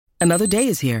Another day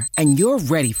is here, and you're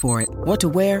ready for it. What to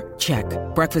wear? Check.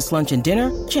 Breakfast, lunch, and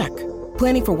dinner? Check.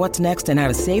 Planning for what's next and how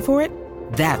to save for it?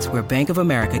 That's where Bank of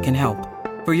America can help.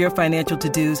 For your financial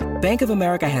to-dos, Bank of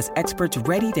America has experts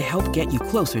ready to help get you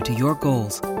closer to your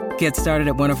goals. Get started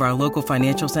at one of our local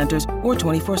financial centers or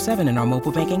 24/7 in our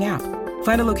mobile banking app.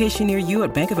 Find a location near you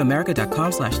at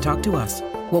bankofamerica.com/talktous.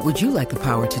 What would you like the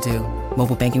power to do?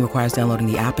 Mobile banking requires downloading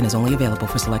the app and is only available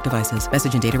for select devices.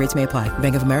 Message and data rates may apply.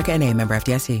 Bank of America N.A., member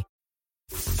FDIC.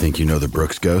 Think you know the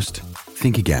Brooks Ghost?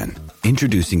 Think again.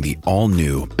 Introducing the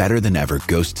all-new, better-than-ever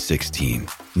Ghost 16.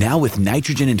 Now with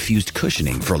nitrogen-infused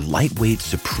cushioning for lightweight,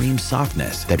 supreme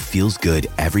softness that feels good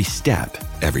every step,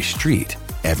 every street,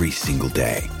 every single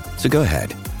day. So go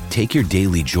ahead, take your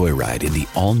daily joyride in the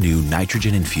all-new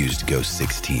nitrogen-infused Ghost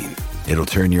 16. It'll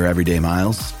turn your everyday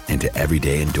miles into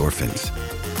everyday endorphins.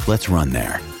 Let's run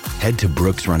there. Head to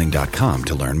brooksrunning.com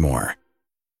to learn more.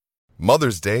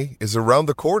 Mother's Day is around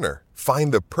the corner.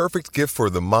 Find the perfect gift for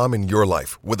the mom in your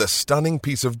life with a stunning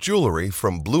piece of jewelry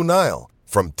from Blue Nile.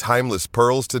 From timeless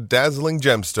pearls to dazzling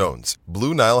gemstones,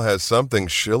 Blue Nile has something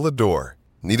she'll adore.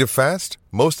 Need it fast?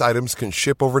 Most items can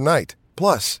ship overnight.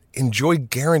 Plus, enjoy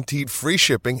guaranteed free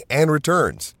shipping and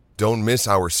returns. Don't miss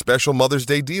our special Mother's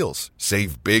Day deals.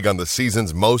 Save big on the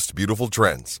season's most beautiful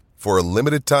trends. For a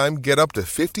limited time, get up to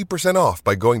 50% off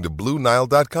by going to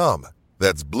BlueNile.com.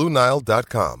 That's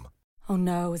BlueNile.com. Oh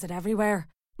no, is it everywhere?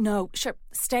 No, sure,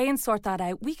 stay and sort that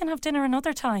out. We can have dinner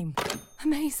another time.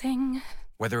 Amazing.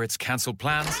 Whether it's cancelled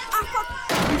plans...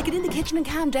 Need to get in the kitchen and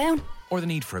calm down. Or the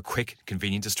need for a quick,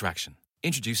 convenient distraction.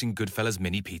 Introducing Goodfellas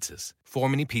Mini Pizzas. 4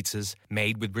 mini pizzas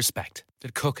made with respect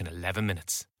that cook in 11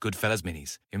 minutes. Goodfellas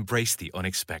Minis. Embrace the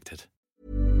unexpected.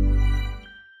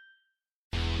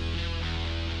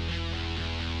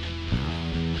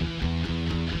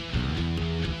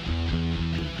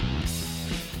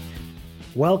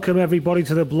 Welcome everybody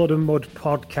to the Blood and Mud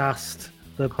podcast,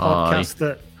 the podcast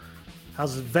that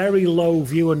has very low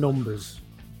viewer numbers,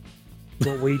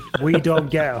 but we don't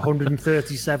get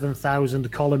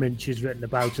 137,000 column inches written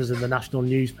about us in the national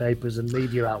newspapers and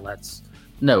media outlets.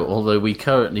 No, although we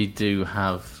currently do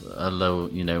have a low,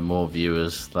 more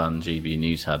viewers than GB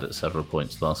News had at several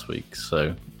points last week.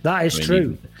 So that is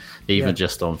true. Even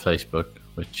just on Facebook,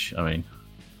 which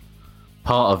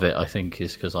part of it, I think,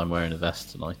 is because I'm wearing a vest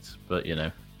tonight, but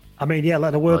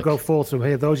let the word go forth from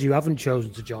here. Those who haven't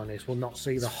chosen to join us will not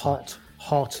see the hot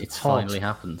finally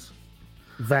happened.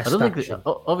 Vest I don't action.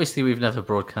 think obviously we've never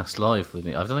broadcast live with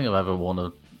me. I don't think I've ever worn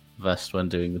a vest when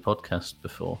doing the podcast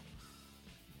before,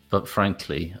 but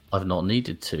frankly, I've not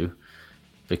needed to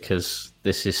because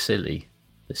this is silly.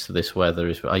 This weather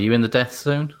is. Are you in the death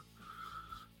zone?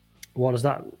 What is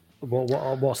that?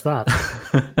 What's that?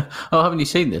 Oh, haven't you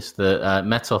seen this? The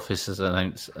Met Office has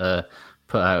announced,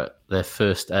 put out their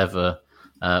first ever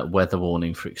weather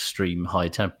warning for extreme high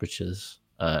temperatures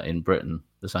in Britain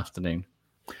this afternoon.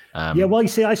 You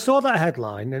see, I saw that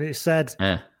headline and it said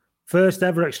first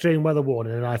ever extreme weather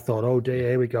warning, and I thought, oh dear,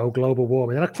 here we go, global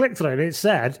warming. And I clicked on it and it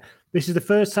said this is the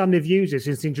first time they've used it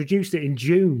since they introduced it in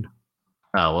June.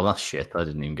 Oh, well, that's shit. I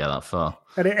didn't even get that far.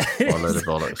 And what a load of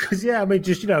bollocks. Because,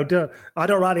 I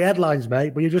don't write the headlines,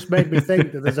 mate, but you just made me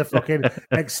think that there's a fucking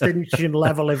extinction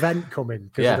level event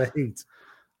coming because of the heat.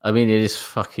 It is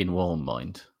fucking warm,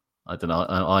 mind. I don't know.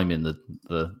 I'm in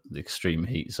the extreme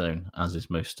heat zone, as is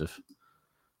most of.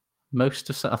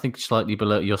 I think slightly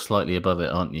below. You're slightly above it,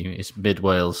 aren't you? It's mid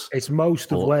Wales. It's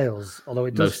most of Wales, although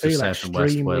it does feel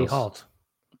extremely hot.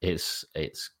 It's.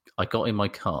 I got in my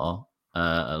car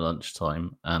at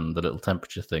lunchtime, and the little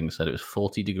temperature thing said it was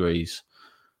 40 degrees,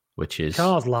 which is...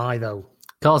 Cars lie, though.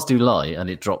 Cars do lie, and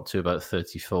it dropped to about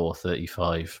 34,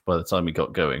 35 by the time we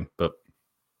got going, but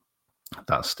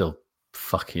that's still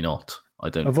fucking hot. I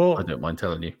don't mind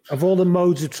telling you. Of all the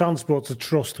modes of transport to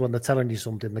trust when they're telling you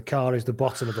something, the car is the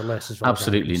bottom of the list. As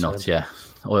Absolutely not, yeah.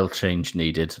 Oil change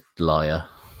needed, liar.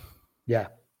 Yeah.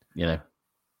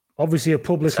 Obviously, a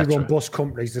publicly run bus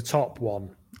company is the top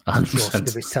one.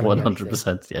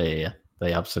 100%. Yeah.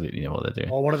 They absolutely know what they're doing.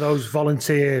 Or one of those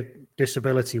volunteer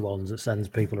disability ones that sends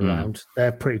people around.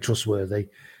 They're pretty trustworthy.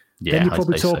 Yeah, then you're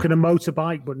probably talking a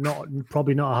motorbike, but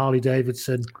probably not a Harley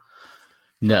Davidson.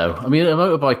 No, a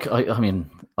motorbike.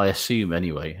 I assume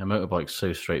anyway. A motorbike's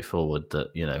so straightforward that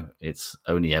it's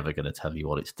only ever going to tell you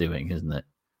what it's doing, isn't it?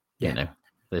 Yeah.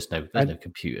 There's no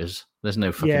computers. There's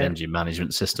no fucking engine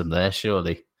management system there,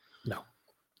 surely. No,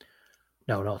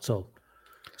 not at all.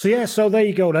 So there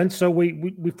you go then. So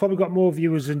we've probably got more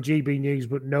viewers than GB News,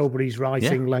 but nobody's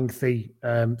writing lengthy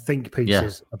think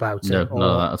pieces about it. No,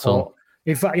 not at all.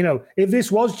 In fact, if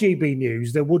this was GB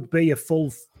News, there would be a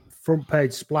full front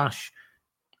page splash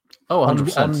Oh,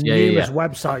 100%. On Yeah, numerous yeah.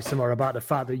 websites tomorrow about the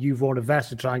fact that you've worn a vest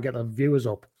to try and get the viewers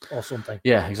up or something.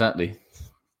 Yeah, exactly.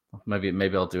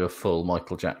 Maybe I'll do a full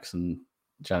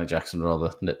Janet Jackson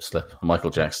rather nip slip. Michael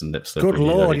Jackson nip slip. Good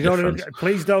Lord,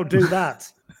 please don't do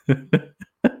that.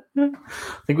 I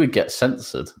think we'd get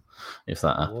censored if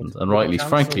that happened, and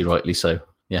frankly, rightly so.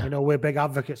 Yeah, we're big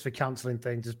advocates for cancelling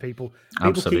things, as people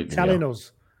Absolutely, keep telling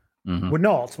us. Mm-hmm. We're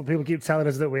not, but people keep telling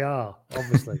us that we are.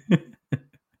 Obviously.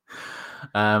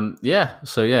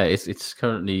 So it's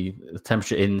currently the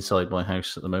temperature inside my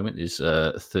house at the moment is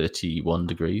 31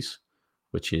 degrees,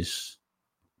 which is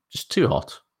just too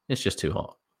hot. It's just too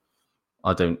hot.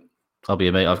 I'll be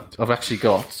amazed. I've actually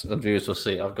got, and viewers will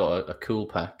see, I've got a cool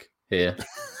pack here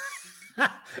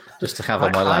just to have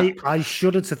on my lap. I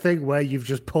shudder to think where you've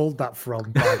just pulled that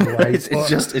from, by the way. it's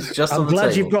just I'm on the glad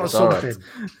table. you've got It's something.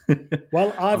 Right.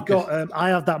 Well, I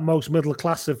have that most middle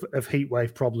class of heat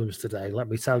wave problems today, let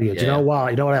me tell you. Do you know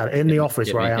why? You know what I had? In the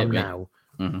office where I am now,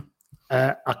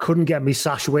 I couldn't get my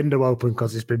sash window open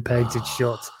because it's been painted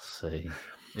shut. See.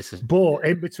 But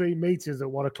in between meetings at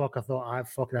 1 o'clock, I thought I've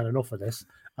fucking had enough of this.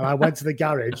 And I went to the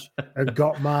garage and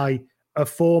got my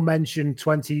aforementioned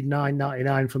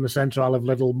 $29.99 from the Central Isle of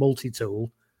Lidl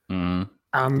multi-tool. And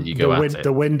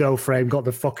the window frame got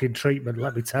the fucking treatment,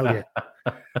 let me tell you.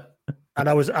 And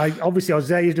I was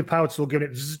there using the power tool,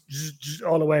 giving it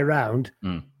all the way around.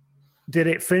 Did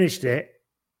it, finished it.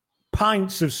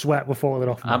 Pints of sweat were falling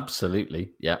off me.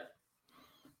 Absolutely, yeah.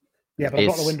 Yeah, but I've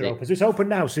got the window open. So it's open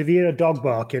now. So if you hear a dog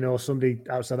barking or somebody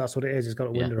outside, that's what it is. It's got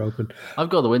a window open. I've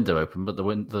got the window open, but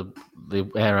the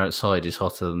air outside is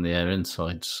hotter than the air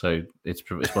inside. So it's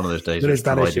one of those days that's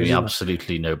providing me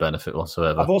absolutely no benefit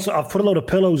whatsoever. I've put a load of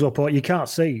pillows up. You can't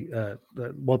see.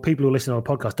 Well, people who listen on the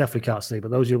podcast definitely can't see,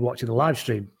 but those who are watching the live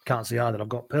stream can't see either. I've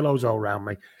got pillows all around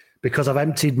me because I've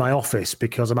emptied my office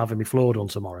because I'm having my floor done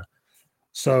tomorrow.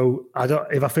 So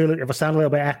if I sound a little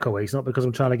bit echoey, it's not because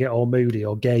I'm trying to get all moody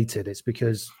or gated. It's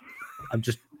because I'm in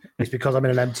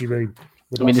an empty room.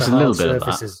 It's a little bit of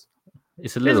that.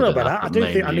 It's a little bit of that. I do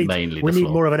think we need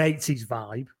more of an 80s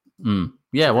vibe.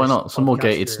 Yeah, why not? Some more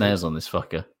gated snares on this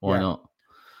fucker. Why not?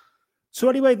 So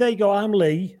anyway, there you go. I'm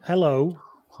Lee. Hello.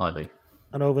 Hi, Lee.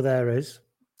 And over there is?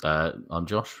 I'm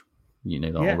Josh. You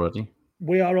know that already.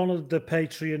 We are on the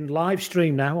Patreon live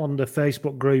stream now on the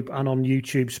Facebook group and on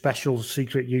YouTube special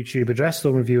secret YouTube address.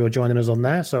 Some of you are joining us on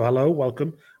there. So hello,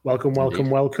 welcome.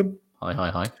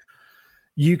 Hi.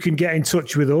 You can get in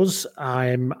touch with us.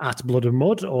 I'm at Blood and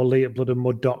Mud or Lee at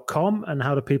bloodandmud.com. And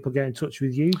how do people get in touch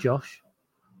with you, Josh?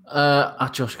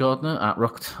 At Josh Gardner, at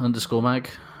rocked_mag.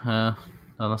 And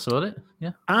that's about it.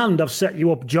 Yeah. And I've set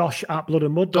you up, Josh at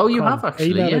bloodandmud.com. Oh, you have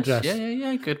actually. Email yes. address.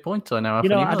 Yeah. Good point. I now have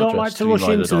I don't like to rush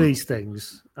into these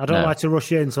things. I don't like to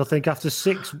rush in. So I think after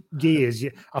 6 years,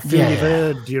 I feel you've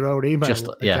earned your own email.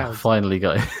 Finally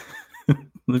got it.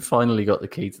 We finally got the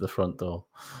key to the front door.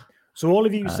 So all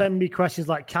of you send me questions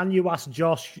like, can you ask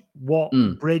Josh what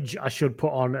bridge I should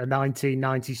put on a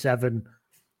 1997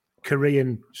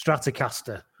 Korean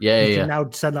Stratocaster? You can now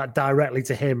send that directly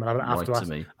to him, and I don't have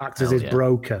to act as his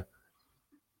broker.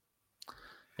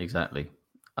 Exactly.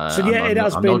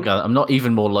 I'm not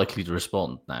even more likely to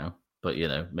respond now, but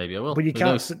maybe I will. But you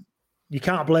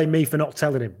can't blame me for not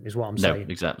telling him, is what I'm saying.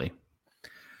 No, exactly.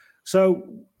 So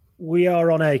we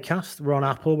are on Acast, we're on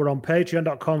Apple, we're on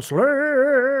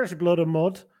patreon.com/Blood and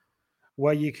Mud,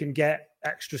 where you can get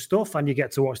extra stuff and you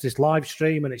get to watch this live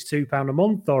stream, and it's £2 a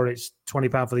month, or it's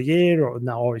 £20 for the year, or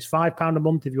it's £5 a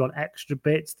month if you want extra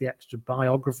bits, the extra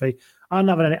biography. I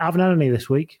haven't had any this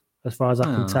week, as far as I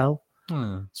can tell.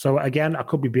 So again, I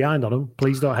could be behind on them.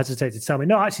 Please don't hesitate to tell me.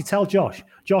 No, actually, tell Josh.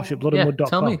 Josh at bloodandmud.com.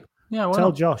 Tell me. Yeah,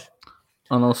 tell Josh.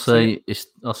 And I'll say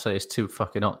it's too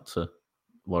fucking hot to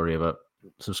worry about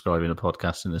subscribing to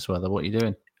podcasts in this weather. What are you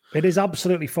doing? It is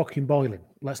absolutely fucking boiling.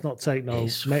 Let's not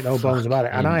make no bones about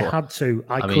it. And I had to.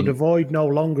 I could avoid no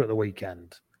longer at the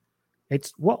weekend.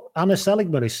 It's what Anna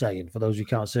Seligman is saying, for those who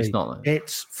can't see.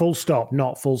 It's full stop,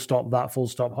 not full stop, that full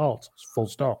stop hot. It's full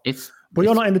stop. But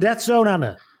you're not in the death zone,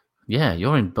 Anna. Yeah,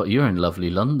 you're in lovely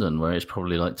London, where it's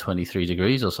probably like 23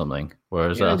 degrees or something.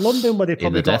 Whereas in London, where they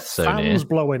probably got fans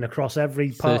blowing across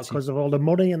every part because of all the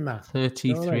money in that.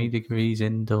 33 degrees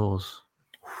indoors.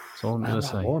 That's all I'm going to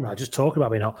say. I just talk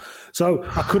about being hot. So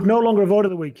I could no longer avoid at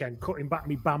the weekend cutting back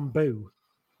my bamboo.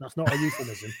 That's not a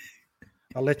euphemism.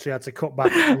 I literally had to cut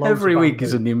back. Every week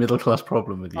is a new middle class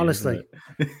problem with you. Honestly,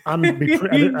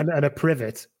 and a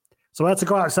privet. So I had to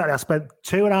go outside. I spent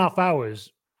 2.5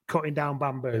 hours cutting down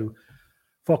bamboo.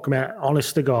 Fuck me,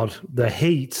 honest to God, the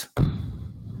heat.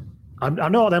 I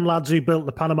know them lads who built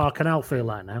the Panama Canal feel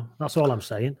like now. That's all I'm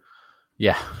saying.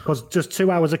 Yeah. Because just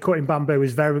 2 hours of cutting bamboo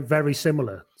is very, very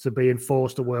similar to being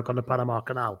forced to work on the Panama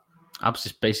Canal.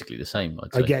 It's basically the same.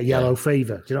 I get yellow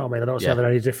fever. Do you know what I mean? I don't see how they're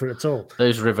any different at all.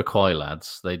 Those River Kwai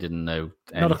lads, they didn't know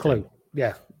anything. Not a clue.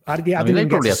 Yeah. I didn't even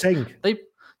get to sing.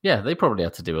 They probably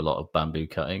had to do a lot of bamboo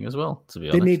cutting as well, to be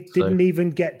honest. Didn't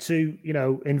even get to,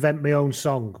 invent my own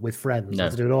song with friends. I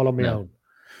had to do it all on my own.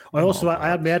 I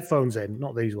had my headphones in,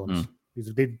 not these ones.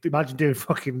 Imagine doing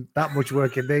fucking that much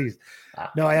work in these.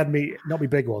 No, I had not my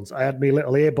big ones. I had my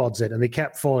little earbuds in, and they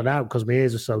kept falling out because my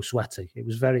ears are so sweaty. It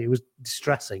was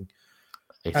distressing.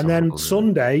 And then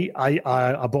Sunday,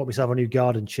 I bought myself a new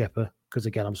garden chipper because,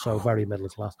 again, I'm so very middle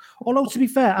class. Although, to be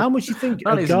fair, how much do you think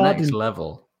that is garden next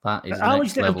level? That is how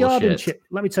next level garden shit.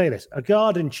 Let me tell you this: a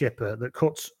garden chipper that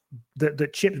cuts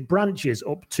that chips branches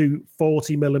up to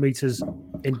 40 millimeters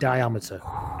in diameter.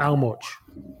 How much?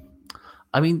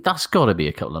 I mean, that's got to be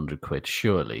a couple £100,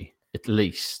 surely, at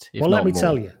least. Well, let me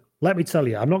tell you.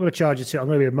 I'm not going to charge you. I'm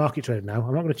going to be a market trader now.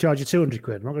 I'm not going to charge you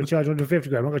 £200. I'm not going to charge you £150.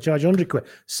 I'm not going to charge you £100.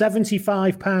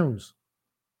 £75.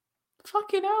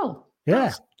 Fucking hell!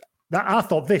 Yeah, I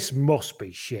thought this must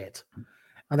be shit.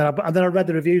 And then I read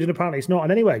the reviews, and apparently it's not.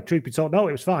 And anyway, truth be told, no,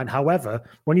 it was fine. However,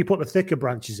 when you put the thicker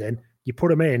branches in, you put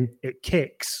them in, it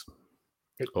kicks.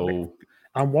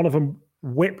 And one of them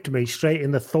whipped me straight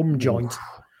in the thumb joint,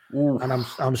 and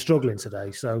I'm struggling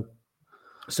today. So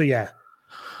yeah.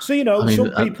 So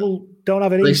some people don't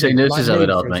have it easy. They say nurses have it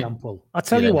hard, for example. I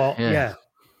tell you what, yeah.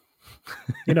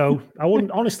 I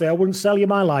wouldn't sell you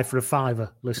my life for a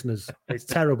 £5, listeners. It's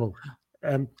terrible.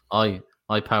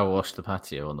 I power washed the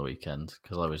patio on the weekend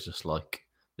because I was just like,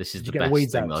 this is the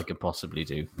best thing that I could possibly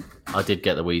do. I did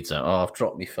get the weeds out. I've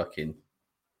dropped me fucking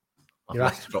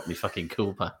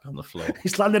cool pack on the floor.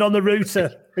 It's landed on the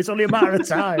router. It's only a matter of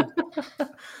time.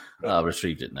 I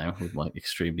retrieved it now with my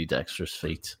extremely dexterous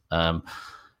feet.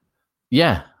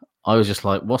 Yeah, I was just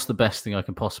like, what's the best thing I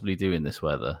can possibly do in this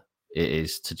weather? It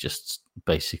is to just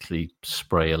basically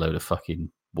spray a load of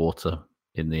fucking water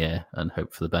in the air and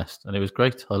hope for the best. And it was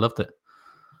great. I loved it.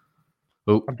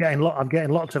 Oh, I'm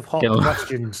getting lots of hot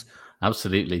questions.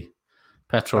 Absolutely.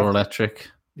 Petrol or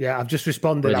electric? Yeah, I've just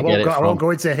responded. I won't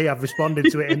go into here. I've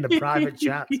responded to it in the private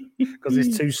chat because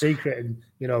it's too secret and,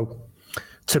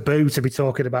 taboo to be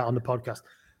talking about on the podcast.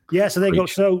 Yeah, so they go.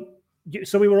 So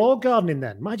we were all gardening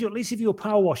then. Mind you, at least if you were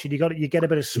power washing, you get a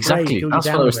bit of spray. Exactly. That's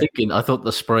what I was thinking. I thought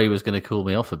the spray was going to cool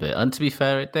me off a bit. And to be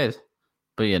fair, it did.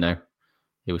 But, it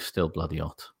was still bloody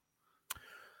hot.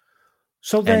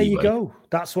 So there you go.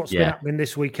 That's what's been happening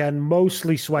this weekend.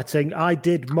 Mostly sweating. I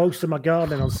did most of my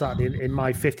gardening on Saturday in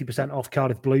my 50% off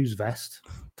Cardiff Blues vest.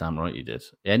 Damn right you did.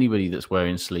 Anybody that's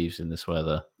wearing sleeves in this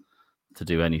weather to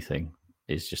do anything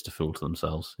is just a fool to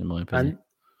themselves, in my opinion.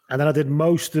 And then I did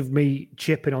most of me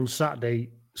chipping on Sunday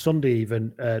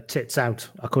even, tits out.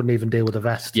 I couldn't even deal with a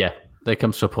vest. Yeah, there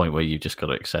comes to a point where you've just got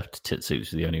to accept tit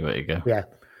suits are the only way to go. Yeah.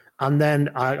 And then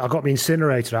I got my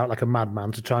incinerator out like a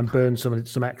madman to try and burn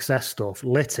some excess stuff,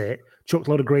 lit it, chucked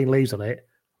a load of green leaves on it.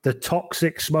 The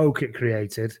toxic smoke it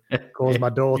created caused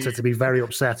my daughter to be very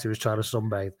upset who was trying to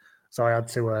sunbathe. So I had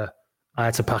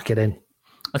to pack it in.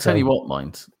 I tell you what,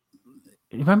 mind.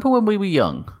 Remember when we were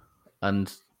young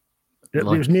and it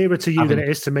was nearer to you than it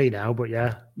is to me now, but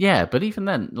yeah. Yeah, but even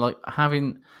then, like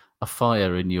having a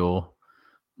fire in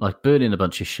burning a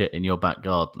bunch of shit in your back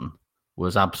garden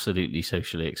was absolutely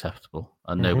socially acceptable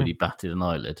and nobody batted an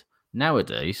eyelid.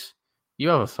 Nowadays, you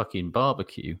have a fucking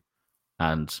barbecue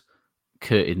and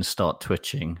curtains start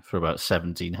twitching for about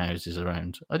 17 houses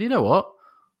around. And you know what?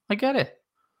 I get it.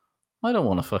 I don't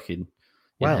want to fucking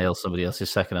inhale somebody else's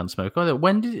secondhand smoke either.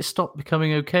 When did it stop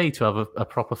becoming okay to have a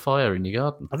proper fire in your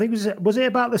garden? I think was it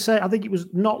about the same? I think it was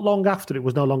not long after it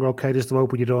was no longer okay just to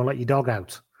open your door and let your dog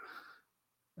out.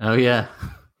 Oh, yeah.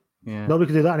 Yeah. Nobody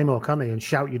can do that anymore, can they? And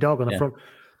shout your dog on the front.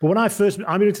 But when I moved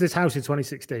into this house in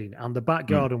 2016, and the back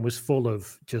garden was full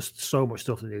of just so much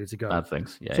stuff that needed to go. Bad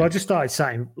things. Yeah. So I just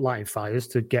started lighting fires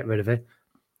to get rid of it.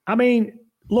 I mean,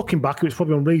 looking back, it was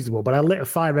probably unreasonable, but I lit a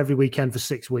fire every weekend for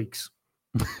 6 weeks.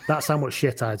 That's how much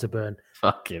shit I had to burn.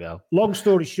 Fucking hell. Long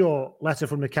story short, letter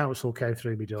from the council came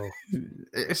through my door.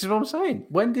 This is what I'm saying.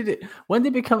 When did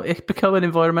it become an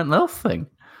environmental health thing?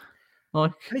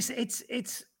 Like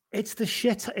It's the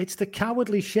shit. It's the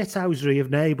cowardly shithousery of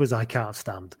neighbours I can't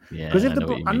stand. Yeah, because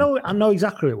I know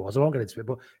exactly who it was. I won't get into it,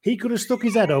 but he could have stuck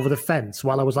his head over the fence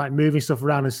while I was like moving stuff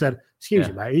around and said, "Excuse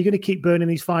me, mate, are you going to keep burning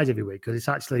these fires every week? Because it's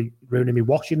actually ruining me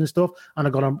washing and stuff." And I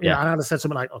got on. Yeah. And I said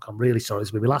something like, "Look, I'm really sorry.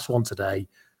 This will be my last one today.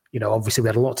 Obviously we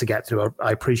had a lot to get through.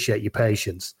 I appreciate your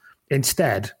patience."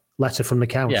 Instead, letter from the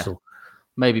council.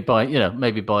 Maybe buy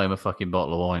him a fucking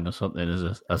bottle of wine or something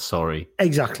as a sorry.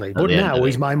 Exactly. But now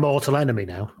he's my mortal enemy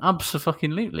now.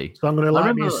 Absolutely. So I'm going to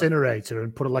light the incinerator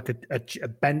and put a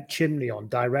bent chimney on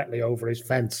directly over his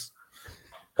fence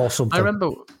or something. I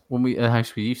remember when the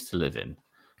house we used to live in,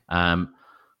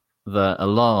 the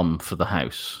alarm for the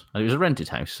house, and it was a rented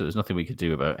house, so there's nothing we could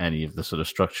do about any of the sort of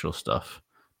structural stuff.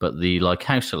 But the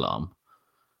house alarm,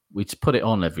 we'd put it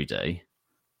on every day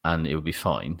and it would be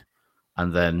fine.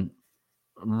 And then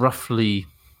roughly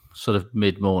sort of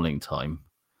mid-morning time,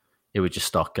 it would just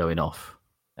start going off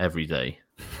every day.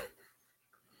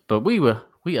 But we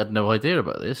had no idea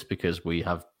about this because we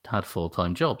have had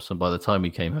full-time jobs, and by the time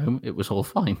we came home, it was all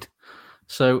fine.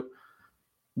 So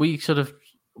we sort of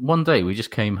one day we just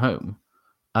came home,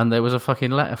 and there was a fucking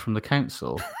letter from the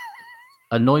council,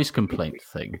 a noise complaint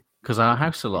thing, because our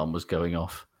house alarm was going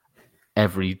off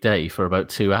every day for about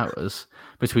 2 hours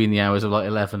between the hours of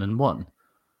 11 and 1.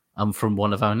 From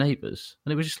one of our neighbours.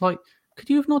 And it was just like, could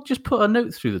you have not just put a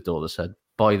note through the door that said,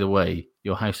 by the way,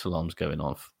 your house alarm's going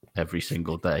off every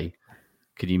single day.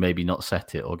 Could you maybe not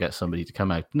set it or get somebody to come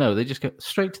out? No, they just go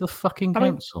straight to the fucking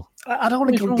council. I don't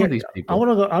want to get these people. I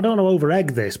don't want to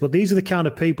over-egg this, but these are the kind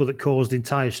of people that caused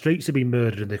entire streets to be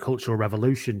murdered in the Cultural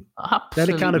Revolution. Absolutely, they're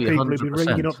the kind of people 100%. who've been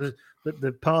ringing up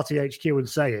the party HQ and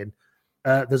saying,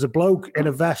 there's a bloke in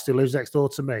a vest who lives next door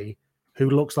to me who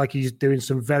looks like he's doing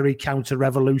some very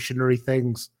counter-revolutionary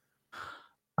things.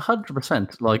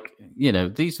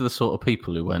 100%. These are the sort of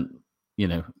people who went,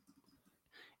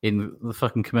 in the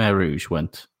fucking Khmer Rouge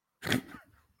went,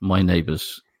 my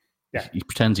neighbour's, he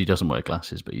pretends he doesn't wear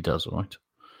glasses, but he does, all right?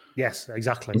 Yes,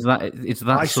 exactly. It's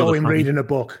that I saw him reading a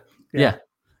book. Yeah.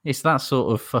 It's that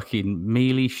sort of fucking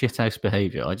mealy shithouse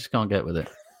behaviour. I just can't get with it.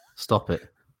 Stop it.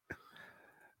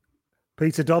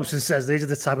 Peter Dobson says these are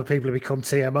the type of people who become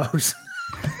TMOs.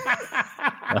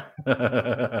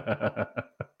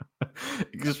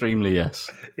 Extremely, yes.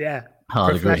 Yeah.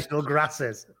 Hard professional agree.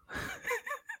 grasses.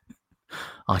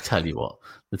 I tell you what,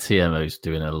 the TMO's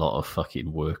doing a lot of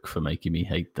fucking work for making me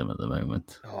hate them at the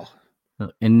moment.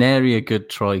 In nary a good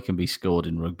try can be scored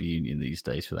in rugby union these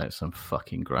days without some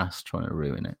fucking grass trying to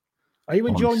ruin it. Are you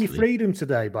enjoying your freedom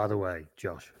today, by the way,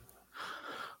 Josh?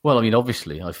 Well, I mean,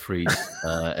 obviously, I freed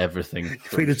everything.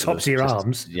 Free the tops of your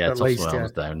arms. Yeah, tops of my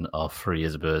arms down are free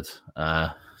as a bird.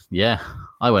 I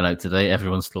went out today.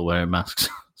 Everyone's still wearing masks.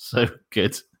 So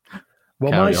good.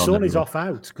 Well, my son is off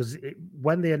out because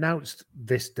when they announced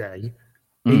this day,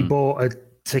 he bought a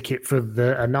ticket for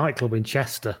a nightclub in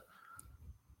Chester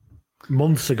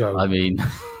months ago. I mean...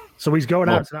 So he's going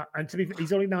out tonight, and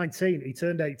he's only 19. He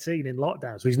turned 18 in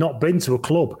lockdown, so he's not been to a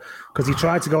club because he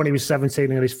tried to go when he was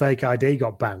 17 and his fake ID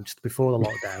got bounced before the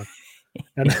lockdown.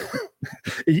 And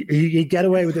he'd get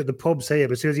away with it at the pubs here,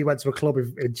 but as soon as he went to a club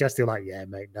in Chester, like, yeah,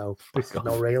 mate, no, this is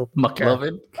not real.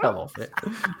 McLovin, come off it.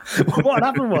 What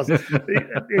happened was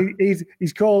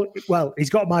he's called. Well,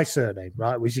 he's got my surname,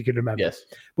 right, which you can remember. Yes,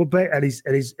 and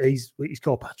he's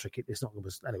called Patrick. It's not going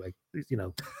to anyway.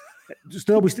 Just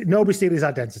nobody steal his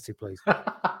identity, please.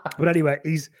 But anyway,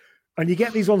 and you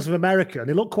get these ones from America, and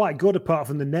they look quite good apart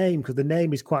from the name, because the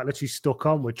name is quite literally stuck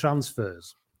on with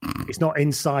transfers. It's not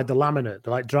inside the laminate.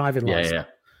 They're like driving license. Yeah.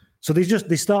 So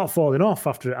they start falling off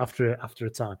after a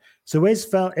time. So his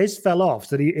fell off.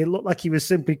 So it looked like he was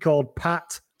simply called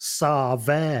Pat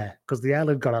Sarver because the L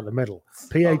had got out the middle.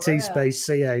 PAT space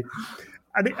CA.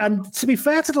 And to be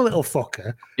fair to the little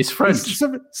fucker, it's French.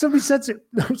 Somebody said to him.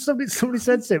 No, somebody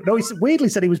said to him. No, he weirdly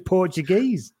said he was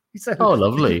Portuguese. He said, "Oh,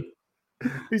 lovely."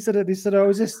 He said, "Oh,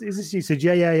 is this you?" He said,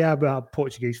 "Yeah, I'm a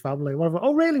Portuguese family." One of them,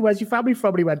 "Oh, really? Where's your family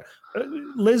from?" And he went,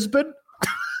 "Lisbon."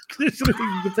 There's nothing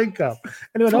you can think of.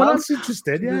 And he went, "Oh, that's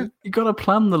interesting." Yeah, you got to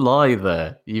plan the lie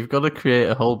there. You've got to create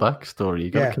a whole backstory.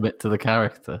 You've got to commit to the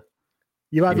character.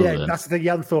 You have, that's the thing.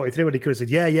 You hadn't thought it through, and he could have said,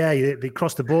 yeah, they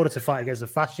crossed the border to fight against the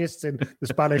fascists in the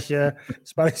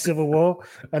Spanish Civil War,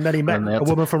 and then he met a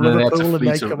woman from Liverpool, and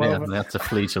they come over. And they had to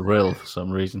flee to Rhyl for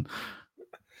some reason.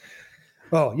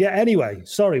 Oh, yeah, anyway,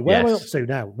 sorry, where are we up to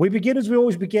now? We begin as we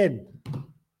always begin,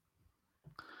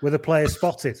 with a player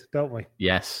spotted, don't we?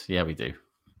 Yes, yeah, we do.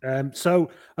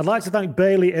 So I'd like to thank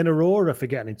Bailey and Aurora for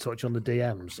getting in touch on the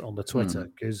DMs on the Twitter,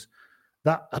 because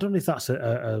that, I don't know if that's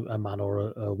a man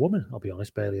or a woman, I'll be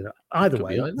honest, Bailey. Either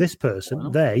way, this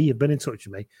person, they have been in touch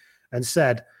with me and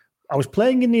said, I was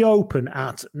playing in the Open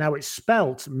at, now it's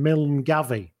spelt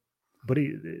Milngavie, but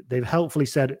they've helpfully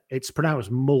said it's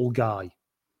pronounced Mulgai.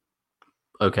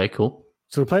 Okay, cool.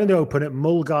 So we're playing the Open at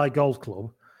Mulgai Golf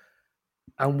Club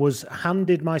and was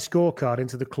handing my scorecard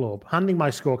into the club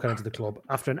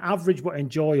after an average but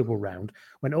enjoyable round,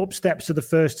 went up steps to the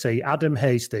first tee, Adam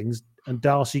Hastings and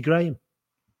Darcy Graham.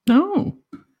 No.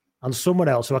 and someone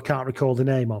else who I can't recall the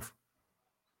name of.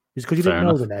 It's because you Fair didn't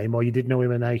know enough. the name, or you did know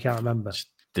him and now you can't remember. Just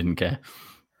didn't care.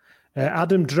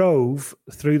 Adam drove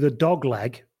through the dog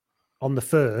leg on the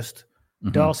first.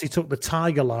 Mhm. Darcy took the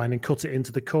tiger line and cut it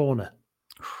into the corner.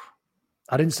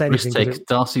 I didn't say anything.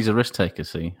 Darcy's a risk taker,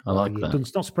 see? I like that.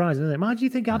 It's not surprising, isn't it? Why do you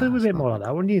think Adam was a bit more like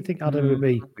that? Wouldn't you think Adam would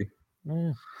be?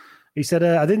 Yeah. He said,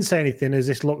 I didn't say anything as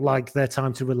this looked like their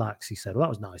time to relax. He said, well, that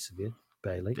was nice of you,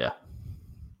 Bailey. Yeah.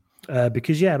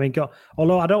 Because, yeah, I mean,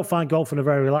 although I don't find golf a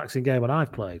very relaxing game when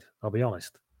I've played, I'll be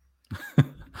honest.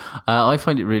 I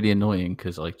find it really annoying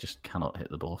because I just cannot hit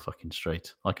the ball fucking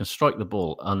straight. I can strike the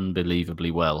ball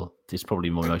unbelievably well. It's probably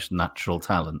my most natural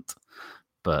talent,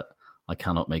 but I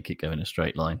cannot make it go in a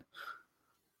straight line.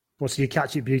 Well, so you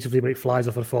catch it beautifully, but it flies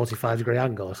off at a 45-degree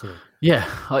angle or something? Yeah,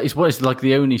 it's like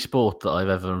the only sport that I've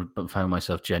ever found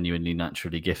myself genuinely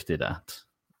naturally gifted at,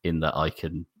 in that I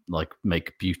can like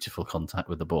make beautiful contact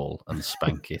with the ball and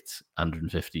spank it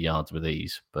 150 yards with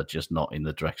ease, but just not in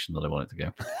the direction that I want it to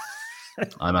go.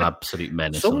 I'm an absolute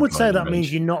menace. Some would say that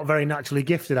means you're not very naturally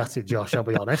gifted at it, Josh, I'll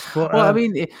be honest. But, well, I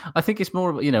mean, I think it's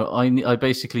more, I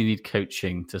basically need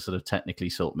coaching to sort of technically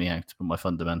sort me out, but my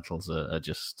fundamentals are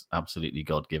just absolutely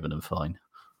God-given and fine.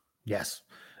 Yes.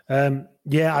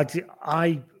 Yeah,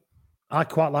 I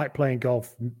quite like playing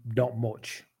golf, not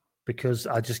much, because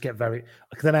I just get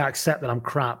then I accept that I'm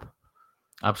crap.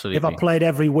 Absolutely. If I played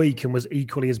every week and was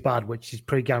equally as bad, which is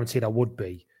pretty guaranteed I would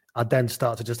be, I'd then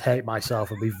start to just hate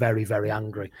myself and be very, very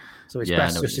angry. So it's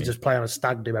best just to just play on a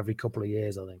stag do every couple of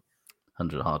years, I think.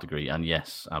 100 hard agree. And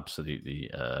yes, absolutely,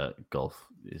 golf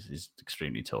is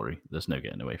extremely Tory. There's no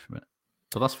getting away from it.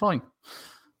 So that's fine.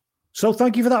 So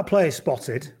thank you for that Play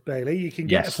Spotted, Bailey. You can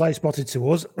get a Play Spotted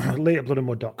to us, Lee at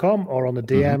bloodandmud.com, or on the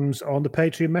DMs, or on the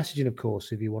Patreon messaging, of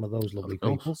course, if you're one of those lovely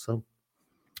people. So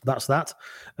that's that.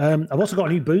 I've also got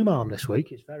a new boom arm this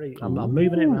week. It's I'm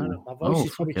moving it around. My voice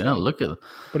is probably look at it.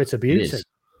 But it's a beauty.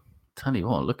 Tell you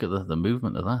what, look at the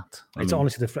movement of that. It's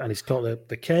honestly and it's got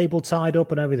the cable tied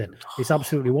up and everything. It's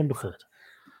absolutely wonderful.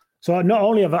 So not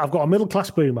only have I've got a middle class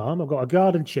boom arm, I've got a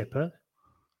garden chipper,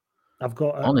 I've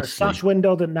got a sash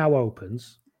window that now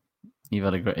opens. You've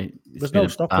had a great. There's no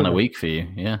stopping. And a week for you,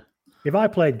 yeah. If I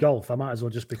played golf, I might as well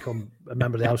just become a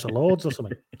member of the House of Lords or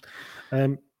something.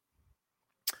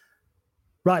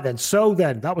 Right then. So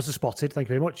then, that was the Spotted. Thank you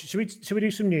very much. Should we do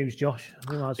some news, Josh?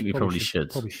 I think we probably should.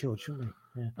 Probably should, shouldn't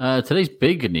we? Yeah. Today's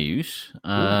big news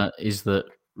is that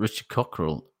Richard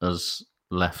Cockerell has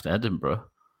left Edinburgh.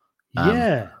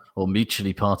 Or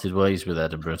mutually parted ways with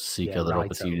Edinburgh to seek other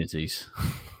opportunities.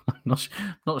 I'm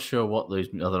not sure what those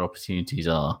other opportunities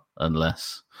are,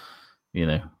 unless,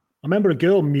 I remember a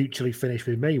girl mutually finished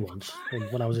with me once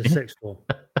when I was in sixth form.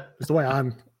 It's the way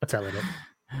I'm telling it.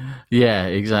 Yeah,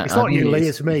 exactly. It's not you, Lee,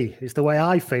 it's me. It's the way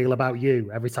I feel about you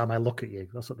every time I look at you.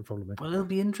 That's what the problem is. Well, it'll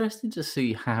be interesting to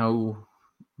see how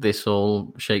this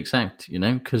all shakes out,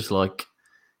 because,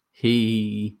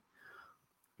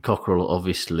 Cockerell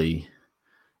obviously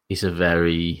is a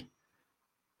very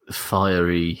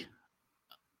fiery,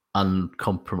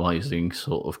 uncompromising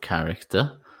sort of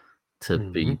character, to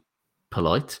be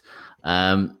polite.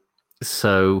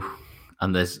 So,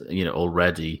 and there's,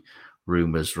 already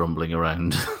rumours rumbling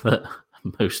around that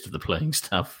most of the playing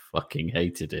staff fucking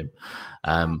hated him.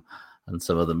 And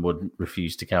some of them would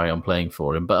refuse to carry on playing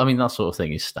for him. But I mean, that sort of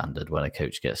thing is standard when a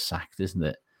coach gets sacked, isn't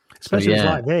it? Especially it's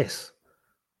like this.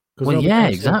 Well, yeah,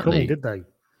 exactly. Coming, did they?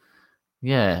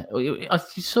 Yeah. I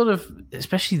sort of,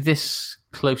 especially this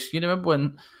close, remember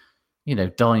when,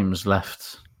 Dimes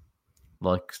left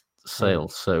Sale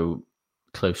so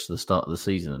close to the start of the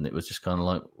season, and it was just kind of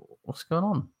like, what's going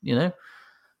on?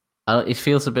 It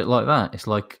feels a bit like that. It's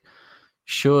like,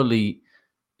 surely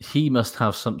he must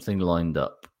have something lined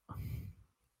up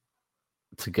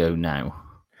to go now.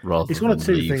 It's one of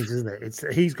two things, isn't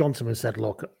it? He's gone to him and said,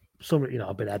 look,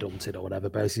 I've been headhunted or whatever,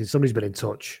 basically. Somebody's been in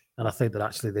touch, and I think that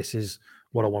actually this is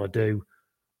what I want to do.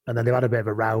 And then they've had a bit of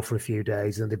a row for a few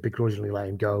days, and they begrudgingly let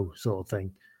him go, sort of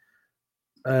thing.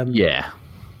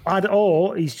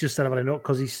 Or he's just said, I've had enough,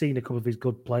 because he's seen a couple of his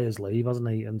good players leave, hasn't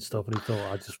he, and stuff, and he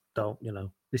thought, I just don't,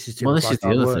 this is too much. This is the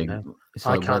other thing.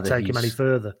 I can't take him any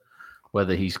further.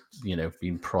 Whether he's,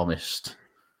 been promised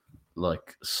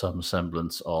some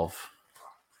semblance of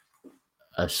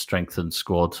a strengthened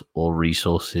squad or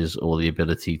resources or the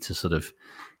ability to sort of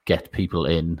get people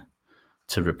in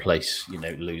to replace,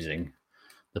 losing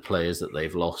the players that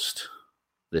they've lost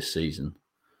this season.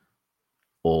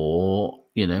 Or,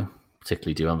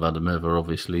 particularly Duhan van der Merwe,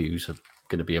 obviously, who's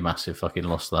going to be a massive fucking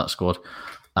loss to that squad.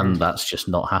 And that's just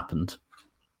not happened.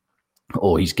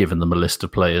 Or he's given them a list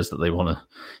of players that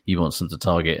he wants them to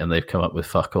target, and they've come up with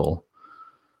fuck all.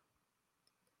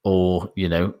 Or,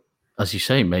 as you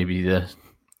say, maybe the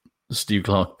Stu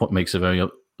Clark makes a very...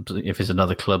 If it's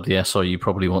another club, the SRU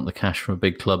probably want the cash from a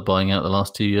big club buying out the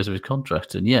last 2 years of his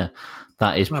contract. And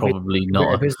that is probably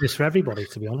not a business for everybody,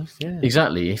 to be honest. Yeah,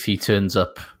 exactly. If he turns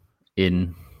up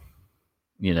in,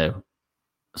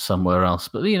 somewhere else.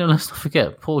 But, let's not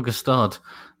forget, Paul Gustard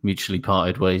mutually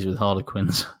parted ways with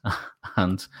Harlequins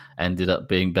and ended up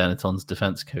being Benetton's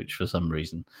defence coach for some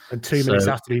reason. And 2 minutes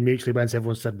after he mutually went,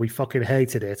 everyone said, we fucking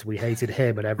hated it. We hated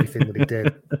him and everything that he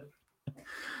did.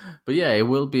 But it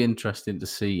will be interesting to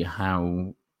see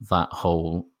how that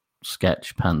whole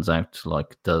sketch pans out.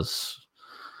 Like, does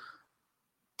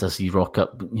he rock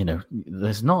up?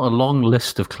 There's not a long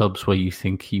list of clubs where you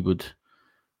think he would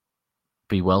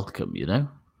be welcome,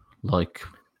 Like,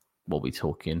 what are we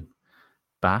talking?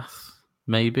 Bath,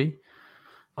 maybe?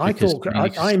 I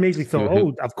immediately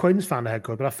thought, have Quins found a head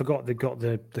coach? But I forgot they've got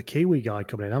the Kiwi guy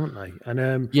coming in, haven't they? And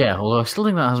although I still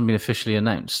think that hasn't been officially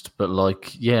announced. But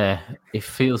it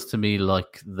feels to me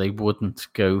like they wouldn't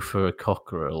go for a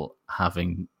Cockerell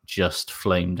having just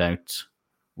flamed out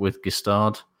with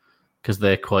Gustard, because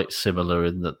they're quite similar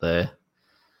in that they're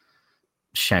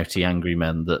shouty, angry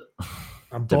men that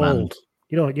I'm demand. Bald.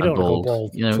 You don't want to go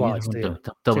bald twice, do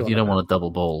you? You don't want a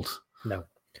double bald. No.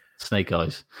 Snake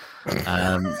eyes. Like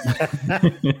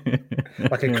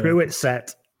a Cruet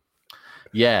set.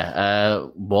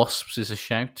 Wasps is a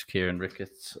shout. Kieran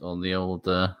Ricketts on the old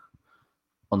on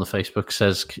the Facebook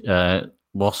says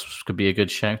Wasps could be a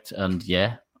good shout, and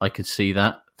I could see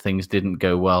that. Things didn't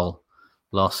go well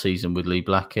last season with Lee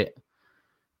Blackett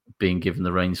being given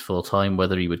the reins full time.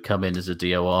 Whether he would come in as a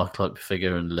DOR type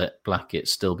figure and let Blackett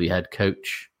still be head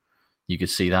coach, you could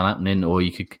see that happening, or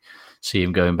you could see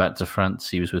him going back to France.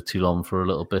 He was with Toulon for a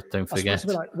little bit, don't forget.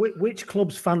 Which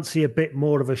clubs fancy a bit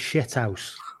more of a shit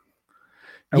house?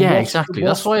 Exactly.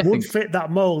 That's why I think would fit that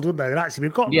mould, wouldn't they? And actually,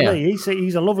 we've got Lee.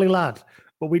 He's a lovely lad,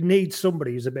 but we need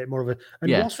somebody who's a bit more of a.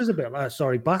 And Ross was a bit like.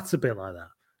 Sorry, Bath's a bit like that.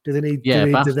 Do they need?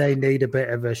 Do they need a bit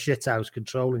of a shit house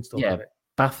controlling stuff? Yeah,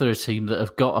 Bath are a team that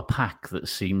have got a pack that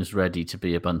seems ready to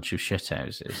be a bunch of shit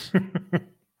houses.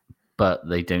 But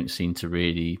they don't seem to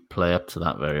really play up to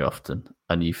that very often.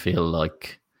 And you feel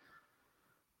like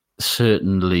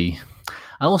certainly...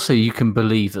 Also, you can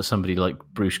believe that somebody like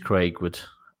Bruce Craig would,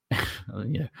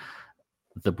 the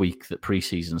week that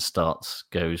pre-season starts,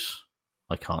 goes,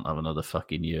 I can't have another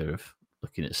fucking year of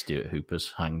looking at Stuart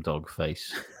Hooper's hangdog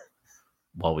face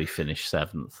while we finish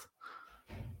 7th.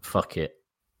 Fuck it.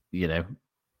 We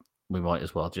might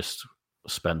as well just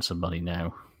spend some money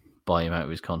now, buy him out of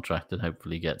his contract, and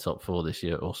hopefully get top 4 this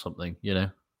year or something.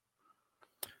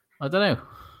 I don't know.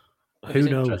 Who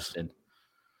knows?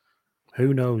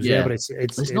 Who knows? Yeah, but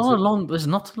there's not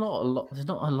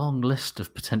a long list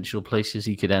of potential places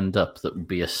he could end up that would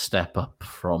be a step up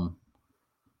from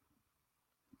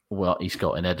what he's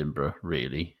got in Edinburgh.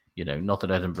 Really, not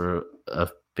that Edinburgh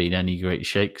have been any great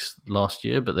shakes last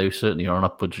year, but they certainly are on an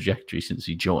upward trajectory since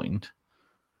he joined.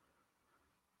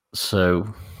 So,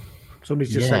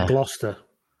 somebody's just said Gloucester.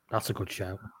 That's a good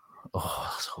shout. Oh,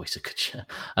 that's always a good shout.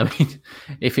 I mean,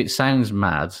 if it sounds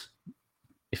mad,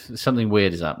 if something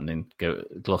weird is happening, go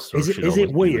Gloucester. Is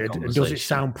it weird? And does it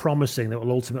sound promising that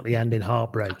will ultimately end in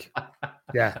heartbreak?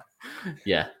 Yeah.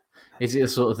 Is it the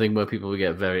sort of thing where people will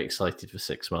get very excited for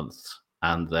 6 months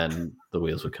and then the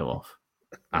wheels will come off?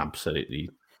 Absolutely,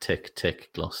 tick,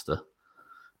 Gloucester.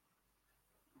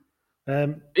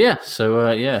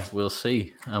 We'll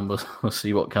see, and we'll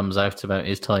see what comes out about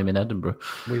his time in Edinburgh.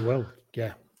 We will,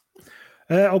 yeah.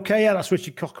 That's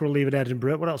Richard Cockerell leaving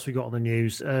Edinburgh. What else we got on the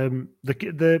news? The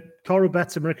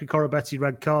American Corabetti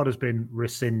red card has been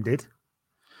rescinded.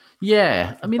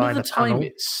 Yeah, I mean, at the time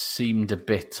it seemed a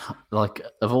bit like,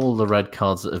 of all the red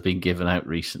cards that have been given out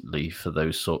recently for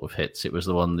those sort of hits, it was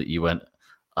the one that you went,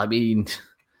 I mean,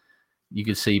 you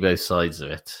could see both sides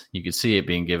of it. You could see it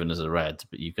being given as a red,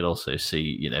 but you could also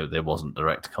see, there wasn't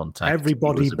direct contact.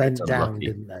 Everybody bent down,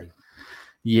 didn't they?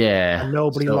 Yeah. And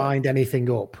nobody lined anything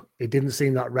up. It didn't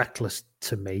seem that reckless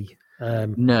to me.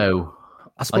 No.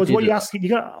 I suppose what you're asking,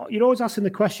 you're always asking the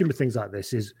question with things like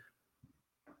this is,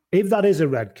 if that is a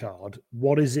red card,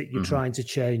 what is it you're trying to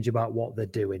change about what they're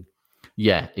doing?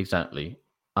 Yeah, exactly.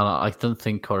 And I don't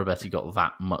think Corabetti got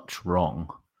that much wrong.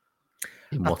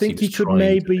 I think he could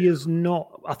maybe is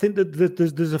not. I think that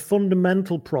there's a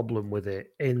fundamental problem with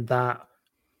it in that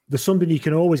there's something you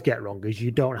can always get wrong is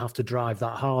you don't have to drive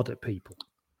that hard at people.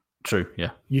 True,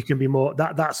 yeah. You can be more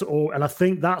that's all, and I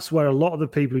think that's where a lot of the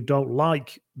people who don't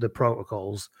like the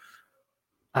protocols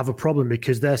have a problem,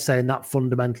 because they're saying that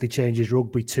fundamentally changes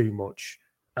rugby too much,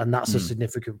 and that's a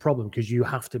significant problem, because you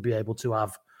have to be able to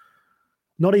have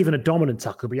not even a dominant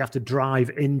tackle, but you have to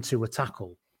drive into a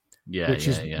tackle, which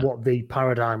is what the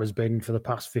paradigm has been for the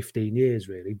past 15 years,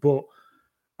 really. But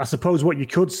I suppose what you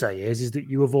could say is that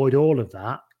you avoid all of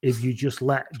that if you just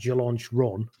let Jelonch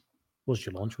run. It was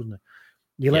Jelonch, wasn't it?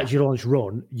 You let Jelonch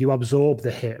run, you absorb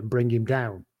the hit and bring him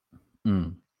down.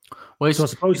 Well, so I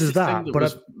suppose there's that, but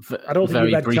I don't think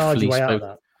you red card your way out of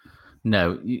that.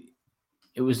 No,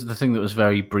 it was the thing that was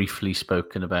very briefly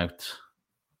spoken about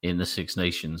in the Six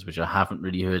Nations, which I haven't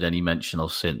really heard any mention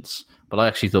of since, but I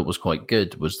actually thought was quite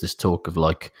good, was this talk of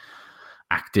like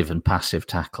active and passive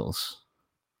tackles.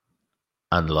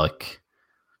 And like,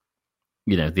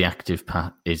 the active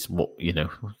is what,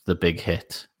 the big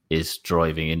hit is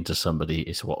driving into somebody.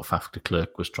 It's what Faf de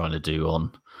Klerk was trying to do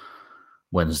on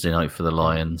Wednesday night for the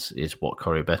Lions. Is what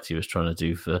Corey Betty was trying to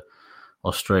do for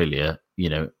Australia.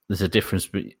 There's a difference.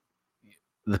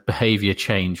 The behaviour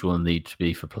change will need to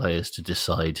be for players to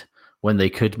decide when they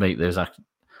could make those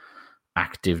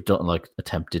active, like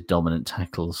attempted dominant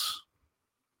tackles,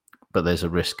 but there's a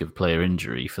risk of player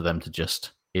injury for them to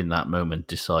just, in that moment,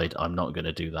 decide, I'm not going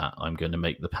to do that. I'm going to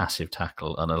make the passive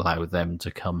tackle and allow them to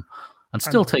come and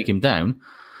still take him down,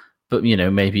 but,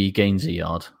 maybe he gains a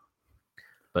yard.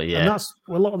 But yeah. And that's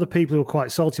a lot of the people who are quite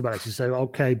salty about it to say,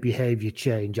 okay, behaviour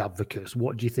change advocates.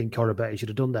 What do you think Corabetti should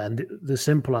have done there? And the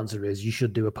simple answer is you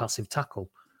should do a passive tackle.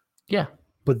 Yeah.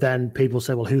 But then people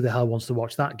say, well, who the hell wants to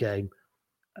watch that game?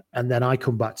 And then I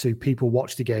come back to people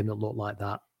watched a game that looked like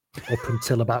that up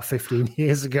until about 15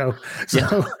 years ago.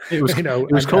 So, it was,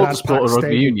 it was called the Sport of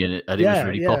Rugby Union, and it was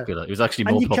really popular. It was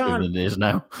actually more popular than it is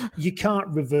now. You can't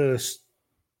reverse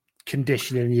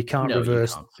conditioning, you can't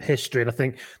reverse history. And I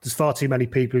think there's far too many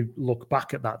people who look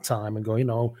back at that time and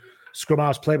go, scrum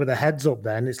halves play with their heads up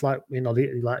then. It's like,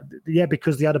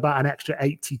 because they had about an extra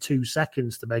 82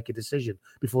 seconds to make a decision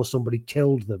before somebody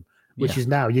killed them. Which is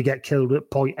now you get killed at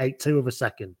 0.82 of a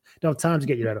second. You don't have time to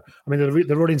get your head up. I mean,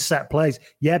 they're running set plays.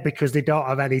 Yeah, because they don't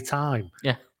have any time.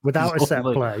 Yeah. Without a set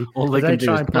play, all they can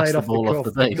do is pass the ball off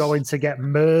the base. They're going to get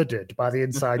murdered by the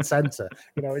inside centre.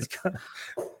 It's kind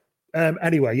of...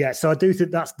 anyway, yeah. So I do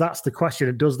think that's the question.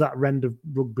 And does that render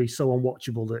rugby so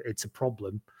unwatchable that it's a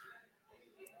problem?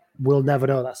 We'll never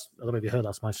know. I don't know if you heard.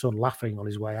 That's my son laughing on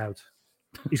his way out.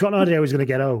 He's got no idea how he's going to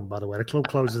get home, by the way. The club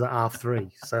closes at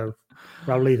 3:30, so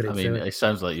I'll leave it. It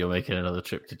sounds like you're making another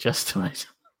trip to Chester, mate.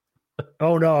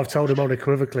 Oh, no, I've told him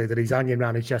unequivocally that he's hanging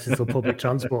around in Chester until public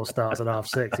transport starts at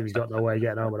 6:30 if he's got no way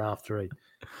getting home at 3:30.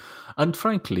 And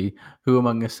frankly, who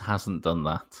among us hasn't done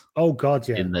that? Oh, God,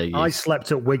 yeah. I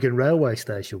slept at Wigan Railway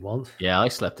Station once. Yeah, I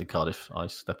slept at Cardiff.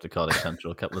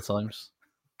 Central a couple of times.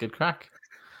 Good crack.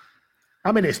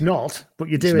 I mean, it's not, but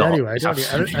you do it anyway, don't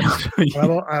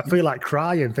you? I feel like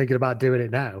crying thinking about doing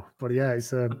it now. But yeah,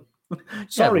 it's...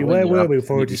 Sorry, where were we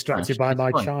before we were distracted by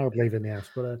my child leaving the house?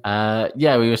 But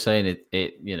we were saying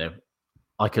it.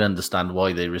 I can understand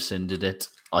why they rescinded it.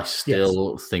 I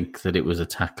still think that it was a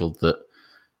tackle that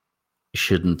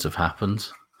shouldn't have happened.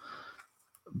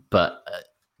 But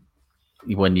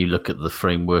when you look at the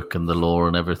framework and the law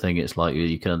and everything, it's like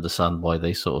you can understand why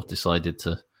they sort of decided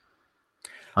to.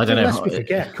 I don't know. Lest we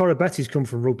forget, Corabetti's come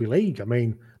from rugby league. I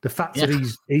mean, the fact that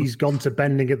he's gone to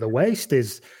bending at the waist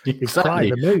is quite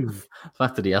the move. The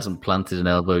fact that he hasn't planted an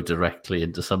elbow directly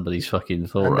into somebody's fucking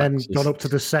thorax, and then gone up to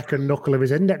the second knuckle of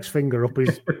his index finger up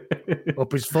his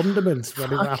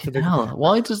fundaments.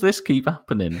 Why does this keep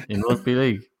happening in rugby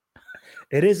league?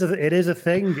 It is a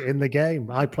thing in the game.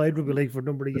 I played rugby league for a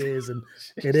number of years, and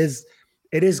it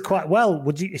is quite well.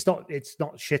 It's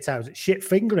not shit out. It's shit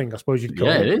fingering, I suppose you'd call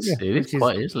it. Yeah, it is.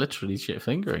 It is literally shit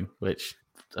fingering. Which,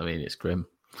 I mean, it's grim.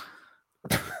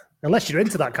 Unless you're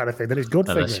into that kind of thing, then it's good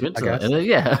fingering. I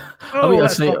guess.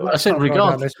 I say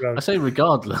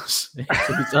regardless.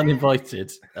 If it's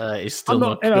uninvited, it's still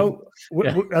not.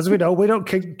 As we know, we don't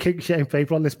kink shame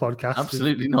people on this podcast.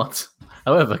 Absolutely not.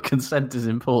 However, consent is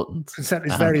important. Consent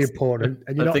is very important,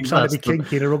 and you're not trying to be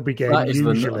kinky in a rugby game.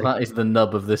 That is the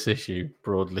nub of this issue,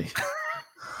 broadly.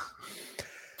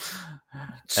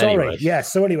 Sorry,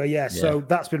 So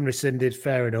that's been rescinded.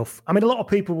 Fair enough. I mean, a lot of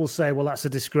people will say, "Well, that's a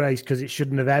disgrace because it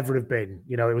shouldn't have ever have been."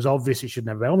 It was obvious it shouldn't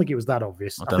have been. I don't think it was that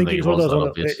obvious. I think it was that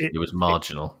obvious. It was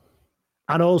marginal.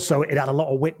 And also, it had a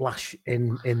lot of whiplash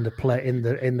in the playing,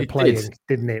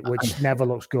 didn't it? Which never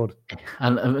looks good.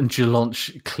 And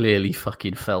Jelonch clearly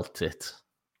fucking felt it,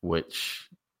 which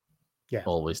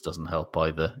always doesn't help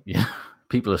either. Yeah,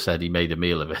 people have said he made a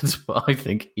meal of it, but I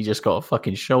think he just got a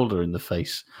fucking shoulder in the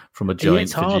face from a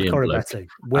giant Fijian bloke.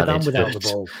 With and without the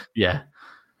ball. Yeah,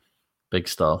 big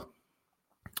star.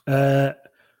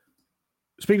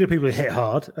 Speaking of people who hit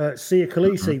hard, Sia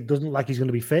Khaleesi doesn't look like he's going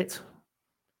to be fit.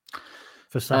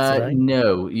 for Saturday?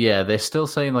 No, yeah, they're still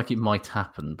saying like it might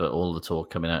happen, but all the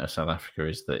talk coming out of South Africa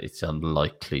is that it's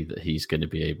unlikely that he's going to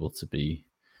be able to be,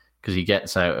 because he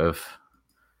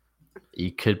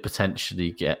could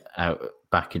potentially get out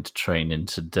back into training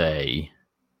today,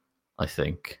 I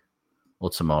think, or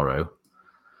tomorrow.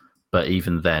 But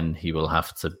even then, he will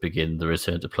have to begin the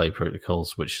return to play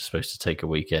protocols, which is supposed to take a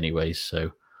week anyway.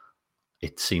 So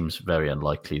it seems very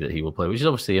unlikely that he will play, which is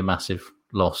obviously a massive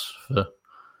loss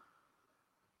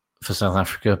for South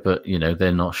Africa, but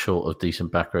they're not short of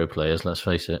decent back row players. Let's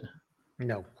face it.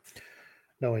 No,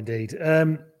 indeed.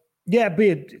 Yeah, it'd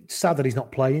be sad that he's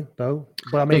not playing though.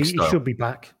 But I mean, he should be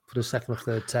back for the second or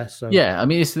third test. So yeah, I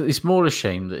mean, it's more a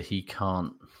shame that he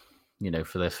can't,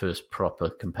 for their first proper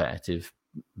competitive,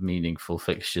 meaningful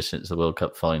fixture since the World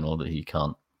Cup final, that he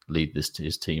can't lead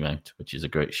his team out, which is a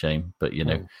great shame. But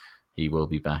he will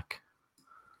be back.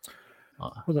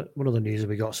 What other news have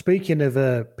we got? Speaking of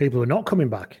people who are not coming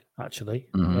back, actually,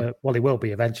 well, he will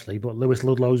be eventually, but Lewis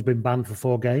Ludlow's been banned for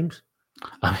 4 games.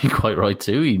 I mean, quite right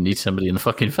too. He needs somebody in the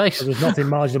fucking face. So there's nothing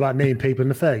marginal about kneeing people in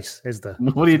the face, is there?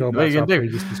 What are you going to do?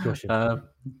 Previous discussion.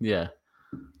 Yeah.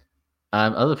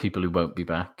 Other people who won't be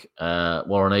back,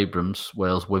 Warren Abrams,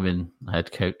 Wales women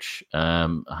head coach,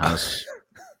 has,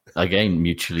 again,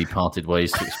 mutually parted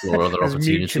ways to explore other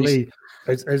opportunities.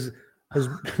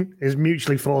 Has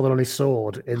mutually fallen on his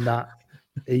sword in that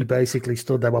he basically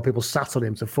stood there while people sat on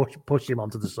him to push him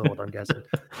onto the sword, I'm guessing.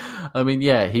 I mean,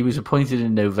 yeah, he was appointed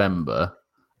in November.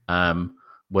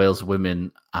 Wales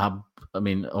women,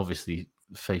 obviously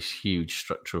face huge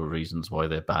structural reasons why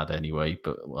they're bad anyway,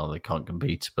 but, they can't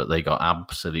compete, but they got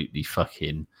absolutely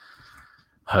fucking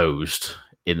hosed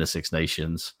in the Six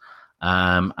Nations.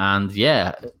 And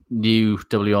yeah, new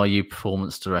WRU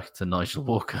performance director Nigel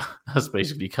Walker has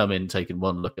basically come in, taken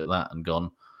one look at that and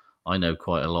gone, I know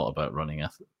quite a lot about running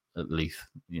at least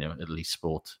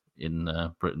sport in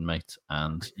Britain, mate,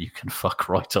 and you can fuck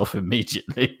right off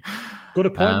immediately. Good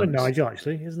appointment, Nigel,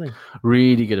 actually, isn't he?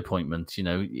 Really good appointment.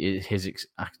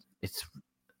 It's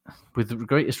with the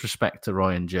greatest respect to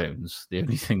Ryan Jones. The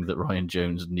only thing that Ryan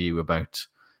Jones knew about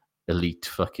elite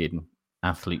fucking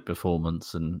athlete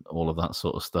performance and all of that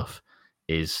sort of stuff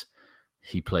is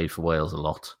he played for Wales a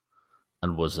lot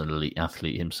and was an elite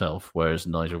athlete himself, whereas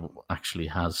Nigel actually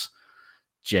has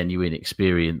genuine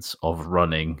experience of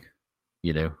running,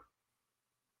 the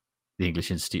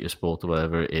English Institute of Sport or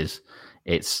whatever it is.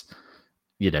 It's,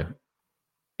 he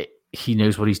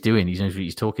knows what he's doing. He knows what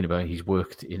he's talking about. He's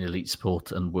worked in elite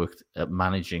sport and worked at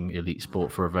managing elite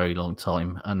sport for a very long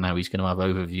time. And now he's going to have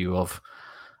overview of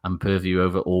and purview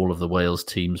over all of the Wales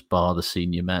teams, bar the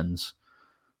senior men's.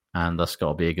 And that's got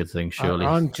to be a good thing, surely.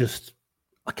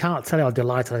 I can't tell you how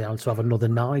delighted I am to have another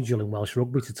Nigel in Welsh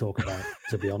rugby to talk about,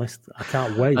 to be honest. I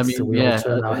can't wait till we all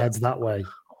turn our heads that way.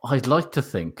 I'd like to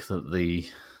think that the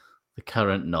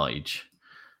current Nige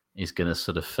is going to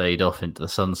sort of fade off into the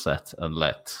sunset and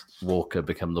let Walker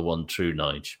become the one true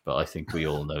Nige. But I think we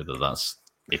all know that that's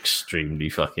extremely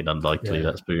fucking unlikely. Yeah.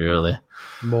 Let's be real there.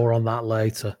 More on that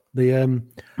later. In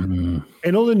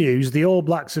other news, the All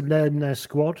Blacks have named their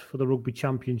squad for the Rugby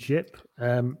Championship.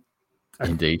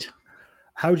 Indeed.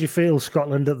 How do you feel,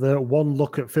 Scotland, that the one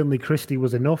look at Finlay Christie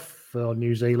was enough for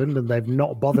New Zealand and they've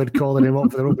not bothered calling him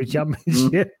up for the Rugby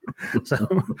Championship? So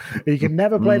he can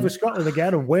never play for Scotland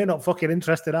again and we're not fucking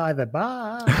interested either.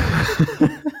 Bye.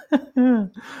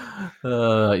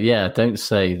 Don't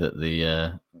say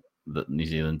that that New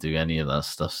Zealand do any of that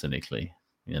stuff cynically.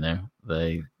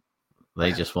 They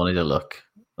just wanted a look.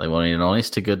 They wanted an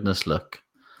honest to goodness look.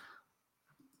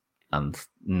 And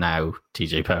now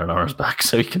TJ Perenara's back,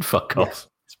 so he can fuck off.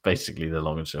 It's basically the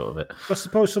long and short of it. I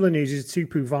suppose some of the news is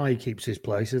Tupu Vai keeps his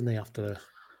place, isn't he? After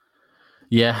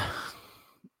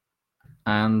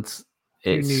and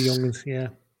it's new youngins, yeah.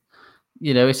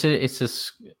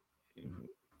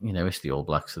 It's the All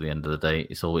Blacks at the end of the day.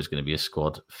 It's always going to be a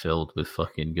squad filled with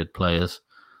fucking good players.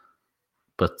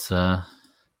 But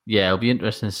it'll be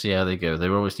interesting to see how they go. They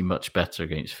were obviously much better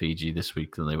against Fiji this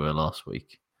week than they were last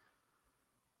week.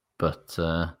 But,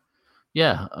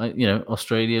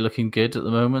 Australia looking good at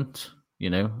the moment,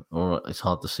 or it's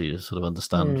hard to see to sort of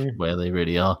understand where they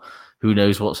really are. Who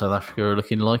knows what South Africa are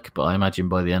looking like, but I imagine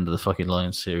by the end of the fucking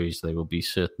Lions series, they will be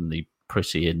certainly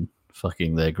pretty in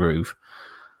fucking their groove.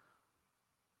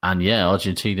 And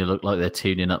Argentina look like they're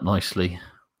tuning up nicely,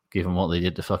 given what they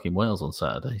did to fucking Wales on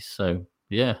Saturday. So,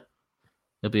 it'll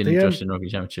be an interesting rugby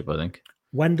championship, I think.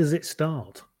 When does it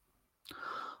start?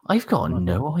 I've got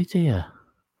no idea.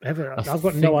 I've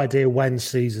got no idea when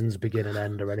seasons begin and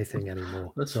end or anything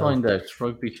anymore. Let's find out.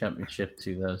 Rugby Championship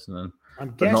 2000.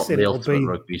 I'm guessing it'll be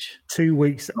rugby. 2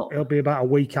 weeks. It'll be about a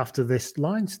week after this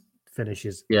Lions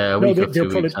finishes. Yeah, a week or 2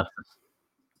 weeks after.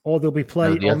 Or they'll be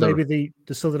playing, or maybe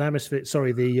the Southern Hemisphere,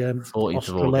 the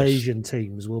Australasian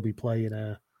teams will be playing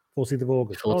 14th of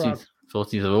August.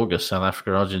 14th of August, South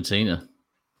Africa, Argentina.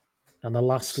 And the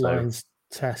last Lions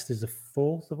test is the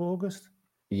 4th of August?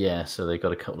 Yeah, so they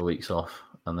got a couple of weeks off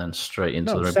and then straight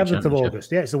into the Rugby 7th of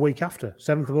August. Yeah, it's the week after.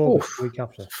 7th of August, the week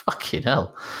after. Fucking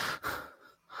hell.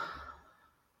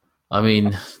 I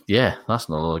mean, yeah, that's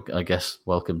not, I guess,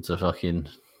 welcome to fucking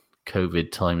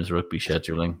COVID times rugby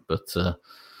scheduling. But,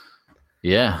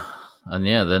 yeah. And,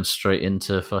 yeah, then straight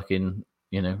into fucking,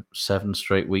 7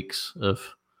 straight weeks of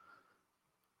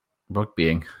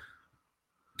rugbying.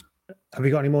 Have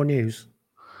you got any more news?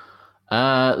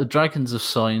 The Dragons have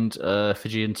signed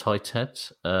Fijian tight head,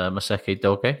 Maseke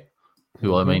Doge,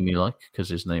 who I mainly like because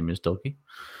his name is Doggy.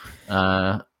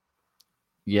 Who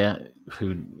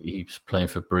he's playing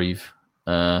for Breve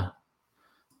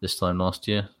this time last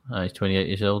year. He's 28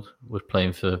 years old. Was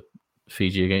playing for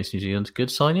Fiji against New Zealand.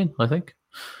 Good signing, I think.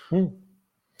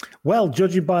 Well,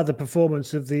 judging by the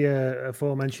performance of the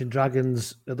aforementioned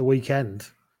Dragons at the weekend,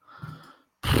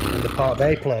 and the part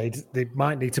they played, they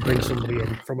might need to bring somebody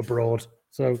in from abroad.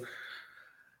 So,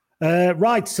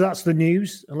 right, so that's the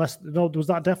news. Was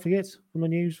that definitely it from the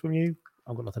news from you?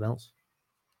 I've got nothing else.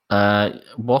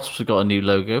 Wasps have got a new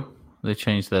logo. They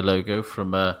changed their logo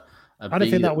from a I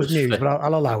don't think that was news, but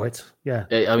I'll allow it. Yeah,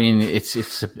 I mean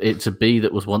it's a bee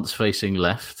that was once facing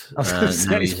left. Now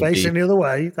he's facing the other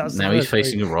way. Now he's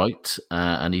facing right,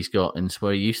 and he's got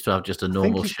where he used to have just a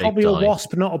normal shape. Probably a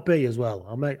wasp, not a bee, as well.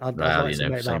 I'd like to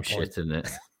make same that shit, point. Isn't it?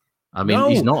 I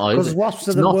mean, he's not either. Because wasps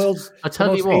are the world's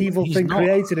most evil thing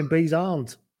created, and bees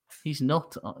aren't. He's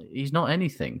not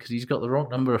anything because he's got the wrong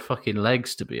number of fucking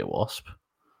legs to be a wasp,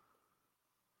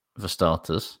 for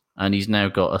starters, and he's now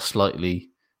got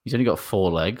He's only got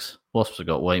 4 legs. Wasps have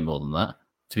got way more than that.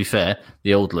 To be fair,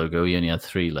 the old logo, he only had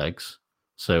 3 legs.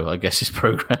 So I guess his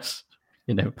progress,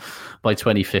 by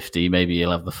 2050, maybe he'll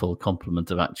have the full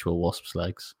complement of actual Wasps'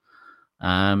 legs.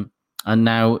 And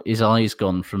now his eye's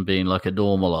gone from being like a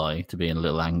normal eye to being a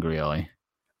little angry eye.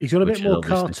 He's got a bit more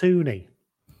cartoony.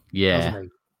 Yeah.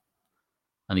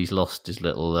 And he's lost his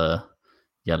little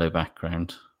yellow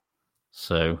background.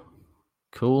 So,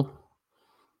 cool.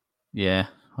 Yeah.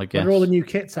 I guess. When are all the new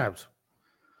kits out?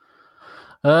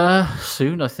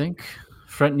 Soon, I think.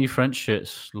 New French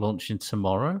shirts launching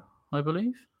tomorrow, I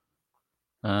believe.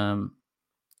 I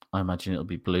imagine it'll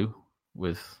be blue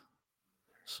with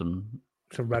some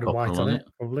red and white on it,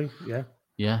 probably. Yeah.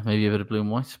 Yeah, maybe a bit of blue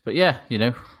and white. But yeah,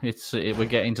 we're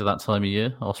getting to that time of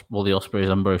year. The Ospreys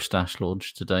Umbro Stash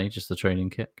launched today, just the training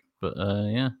kit. But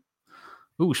yeah.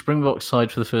 Ooh, Springbok side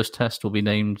for the first test will be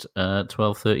named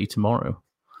 12:30 tomorrow.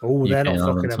 Oh, they're not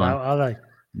fucking about, are they?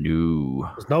 No.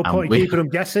 There's no point in keeping them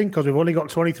guessing because we've only got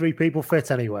 23 people fit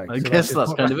anyway. I guess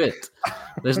that's kind of it.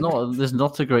 There's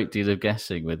not a great deal of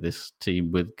guessing with this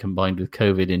team, combined with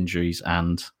COVID injuries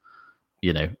and,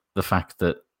 the fact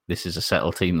that this is a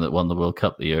settled team that won the World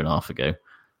Cup a year and a half ago.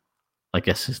 I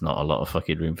guess there's not a lot of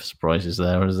fucking room for surprises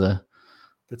there, is there?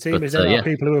 The team is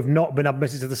people who have not been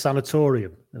admitted to the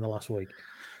sanatorium in the last week.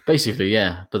 Basically,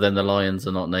 yeah. But then the Lions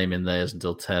are not naming theirs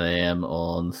until 10 a.m.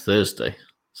 on Thursday.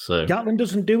 So Gatland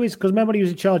doesn't do his, because remember when he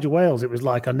was in charge of Wales, it was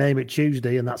like, I name it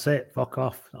Tuesday and that's it. Fuck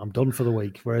off. I'm done for the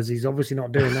week. Whereas he's obviously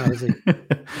not doing that, is he?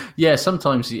 Yeah,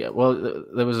 sometimes. Yeah, well,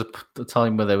 there was a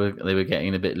time where they were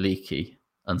getting a bit leaky,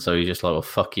 and so he's just like, well,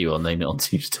 fuck you, I'll name it on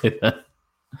Tuesday then.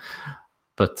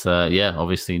 But yeah,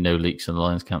 obviously no leaks in the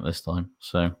Lions camp this time.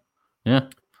 So yeah,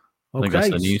 I think that's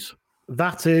the news.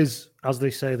 That is, as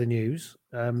they say, the news.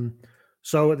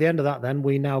 So at the end of that, then,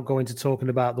 we now go into talking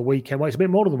about the weekend. Well, it's a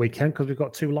bit more than the weekend because we've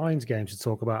got 2 Lions games to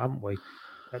talk about, haven't we?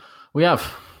 We have.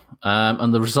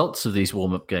 And the results of these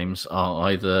warm-up games are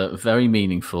either very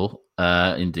meaningful,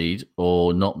 indeed,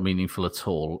 or not meaningful at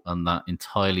all. And that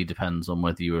entirely depends on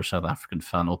whether you're a South African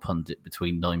fan or pundit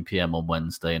between 9 p.m. on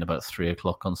Wednesday and about 3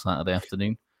 o'clock on Saturday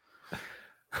afternoon.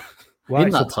 Right,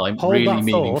 in that time, really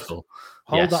meaningful.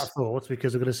 Hold that thought,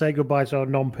 because we're going to say goodbye to our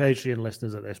non-Patreon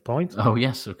listeners at this point. Oh,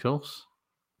 yes, of course.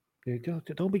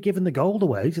 Don't be giving the gold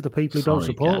away to the people who don't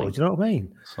support us. Do you know what I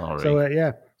mean? Sorry. So,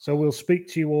 yeah. So we'll speak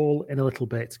to you all in a little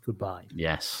bit. Goodbye.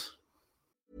 Yes.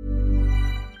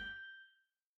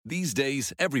 These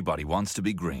days, everybody wants to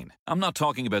be green. I'm not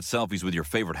talking about selfies with your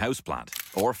favorite houseplant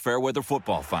or fair weather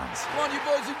football fans. Come on, you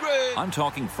boys are green. I'm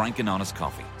talking Frank and Honest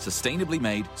coffee. Sustainably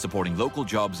made, supporting local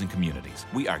jobs and communities.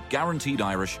 We are guaranteed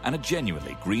Irish and a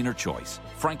genuinely greener choice.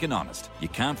 Frank and Honest. You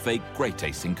can't fake great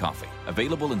tasting coffee.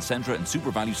 Available in Centra and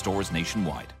Super Value stores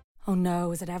nationwide. Oh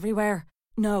no, is it everywhere?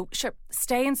 No, sure,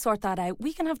 stay and sort that out.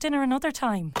 We can have dinner another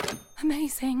time.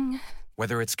 Amazing.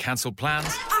 Whether it's cancelled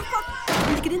plans,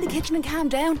 Time to get in the kitchen and calm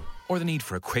down. Or the need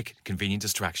for a quick, convenient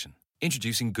distraction.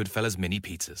 Introducing Goodfellas Mini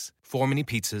Pizzas. 4 mini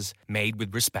pizzas made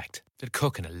with respect that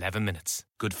cook in 11 minutes.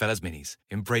 Goodfellas Minis.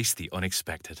 Embrace the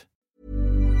unexpected.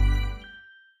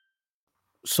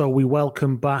 So we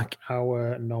welcome back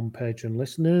our non-patron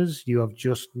listeners. You have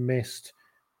just missed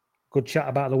good chat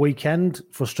about the weekend,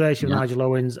 frustration with Nigel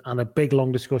Owens, and a big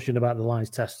long discussion about the Lions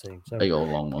testing. So big old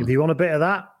long one. If you want a bit of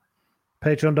that,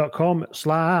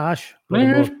 patreon.com/blood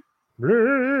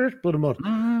and mud.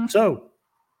 So,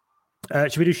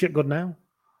 should we do shit good now?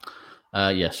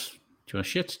 Yes. Do you want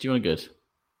shit? Do you want good?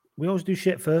 We always do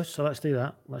shit first, so let's do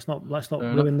that. Let's not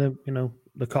ruin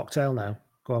the cocktail now.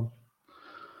 Go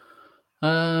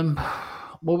on.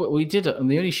 Well, we did,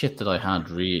 and the only shit that I had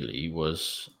really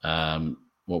was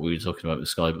what we were talking about with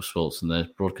Sky Sports and the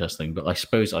broadcast thing. But I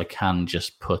suppose I can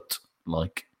just put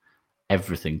like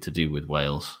everything to do with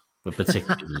Wales, but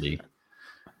particularly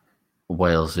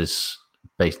Wales is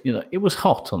based. It was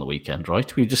hot on the weekend,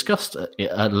 right? We discussed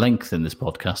at length in this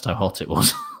podcast how hot it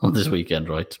was on this weekend,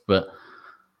 right? But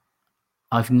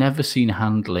I've never seen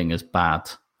handling as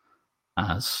bad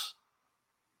as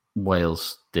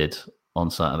Wales did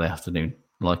on Saturday afternoon.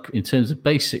 Like, in terms of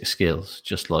basic skills,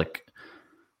 just like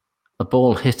a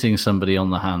ball hitting somebody on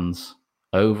the hands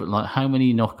over. Like, how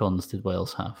many knock-ons did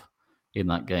Wales have in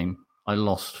that game? I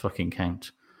lost fucking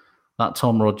count. That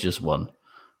Tom Rogers one,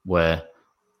 where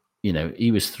he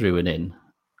was through and in,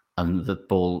 and the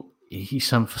ball,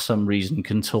 for some reason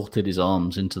contorted his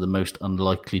arms into the most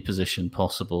unlikely position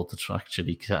possible to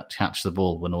actually catch the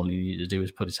ball when all he needed to do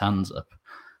was put his hands up.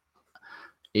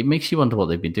 It makes you wonder what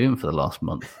they've been doing for the last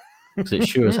month, because it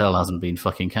sure as hell hasn't been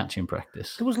fucking catching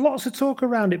practice. There was lots of talk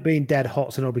around it being dead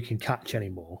hot so nobody can catch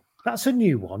anymore. That's a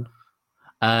new one.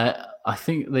 I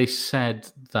think they said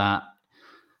that,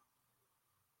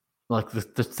 like, the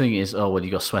thing is, you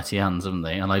got sweaty hands, haven't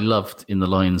they? And I loved in the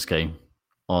Lions game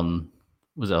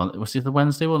was it the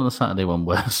Wednesday one or the Saturday one,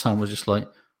 where Sam was just like,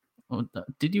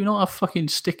 did you not have fucking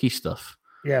sticky stuff?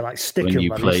 Yeah, like sticking when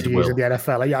you played in the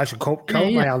NFL. Yeah, I should coat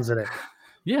my hands in it.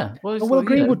 Yeah. Will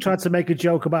Greenwood tried to make a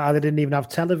joke about how they didn't even have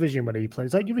television when he played.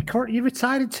 It's like, you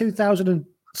retired in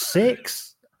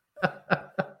 2006.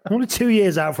 Only 2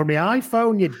 years out from the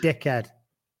iPhone, you dickhead.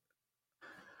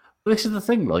 This is the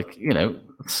thing, like,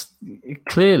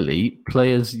 clearly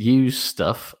players use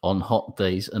stuff on hot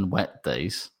days and wet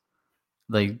days.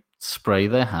 They spray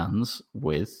their hands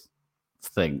with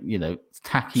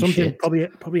tacky something shit.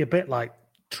 Probably a bit like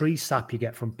tree sap you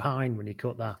get from pine when you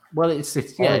cut that. Well, it's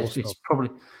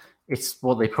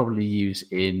what they probably use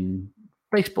in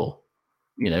baseball.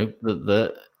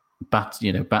 The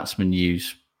batsmen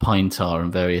use pine tar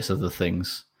and various other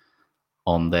things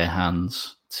on their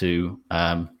hands to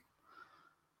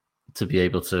be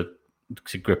able to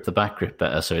grip the back grip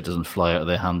better, so it doesn't fly out of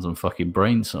their hands and fucking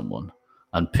brain someone.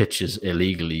 And pitchers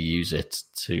illegally use it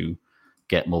to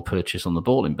get more purchase on the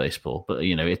ball in baseball. But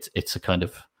it's a kind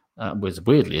of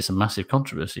weirdly, it's a massive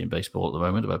controversy in baseball at the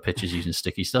moment about pitchers using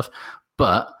sticky stuff.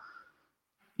 But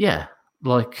yeah,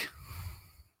 like,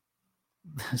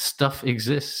 stuff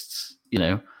exists.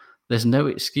 There's no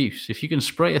excuse. If you can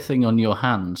spray a thing on your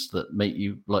hands that make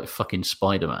you like fucking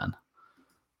Spider-Man,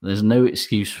 there's no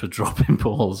excuse for dropping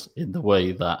balls in the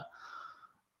way that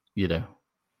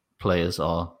players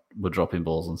were dropping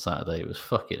balls on Saturday. It was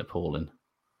fucking appalling.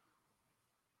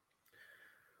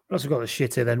 We also got the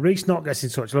shit here then. Reece not gets in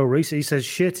touch. Hello, Reece. He says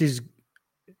shit is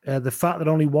the fact that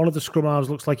only one of the scrum halves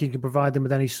looks like he can provide them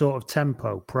with any sort of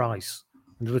tempo, price.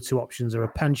 And the other two options are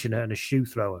a pensioner and a shoe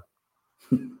thrower.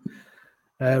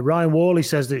 Ryan Worley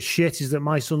says that shit is that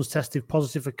my son's tested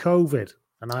positive for COVID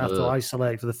and I have to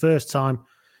isolate for the first time,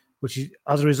 which is,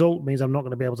 as a result, means I'm not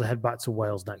going to be able to head back to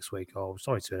Wales next week. Oh,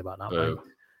 sorry to hear about that, mate.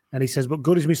 And he says, but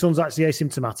good as my son's actually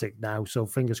asymptomatic now, so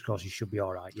fingers crossed he should be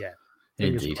all right. Yeah.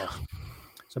 Indeed.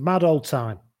 It's a mad old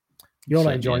time. You're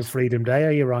not enjoying Freedom Day,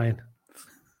 are you, Ryan?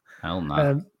 Hell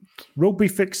no. Rugby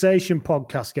Fixation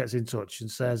Podcast gets in touch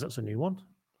and says, that's a new one.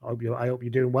 I hope you're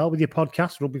doing well with your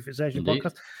podcast, Rugby Fixation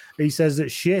Podcast. He says that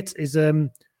shit is, I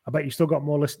bet you've still got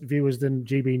more viewers than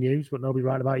GB News, but nobody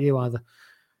writing about you either.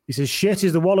 He says, shit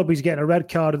is the Wallabies getting a red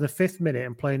card in the 5th minute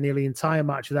and playing nearly the entire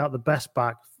match without the best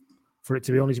back for it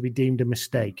to be only to be deemed a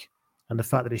mistake, and the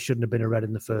fact that it shouldn't have been a red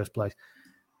in the first place.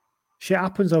 Shit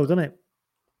happens though, doesn't it?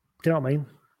 Do you know what I mean?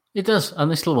 It does,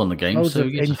 and they still won the game. Loads of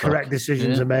incorrect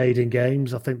decisions are made in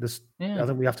games. I think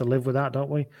we have to live with that, don't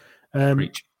we?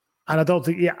 Preach. And I don't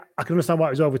think, I can understand why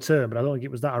it was overturned, but I don't think it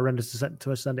was that horrendous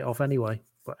to send it off anyway.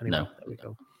 But anyway, no. There we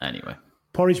go. Anyway.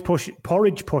 Porridge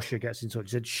Pusher gets in touch. He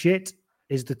said, shit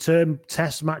is the term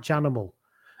test match animal.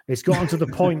 It's gotten to the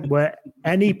point where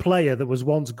any player that was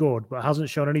once good but hasn't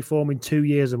shown any form in 2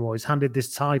 years or more is handed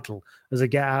this title as a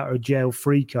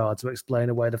get-out-of-jail-free card to explain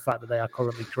away the fact that they are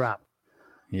currently crap.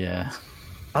 Yeah.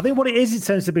 I think what it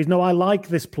tends to be is, no, I like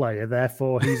this player,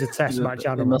 therefore he's a test match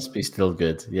animal. It must be still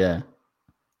good, yeah.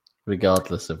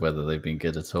 Regardless of whether they've been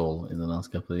good at all in the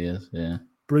last couple of years, yeah.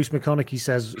 Bruce McConaughey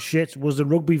says, shit, was the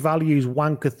Rugby Values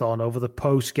wankathon over the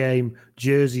post-game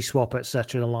jersey swap,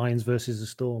 etc., the Lions versus the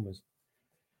Stormers?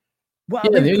 Well,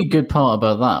 yeah, the only good part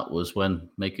about that was when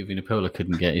Mako Vunipola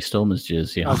couldn't get his Stormers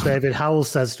jersey on. As David Howell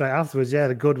says straight afterwards, yeah,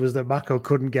 the good was that Mako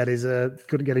couldn't get his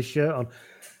shirt on.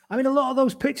 I mean, a lot of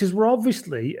those pictures were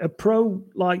obviously a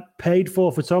paid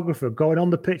for photographer going on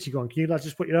the picture going, can you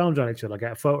just put your arms around each other? I'll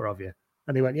get a photo of you.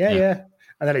 And he went, yeah.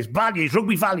 And then it's values,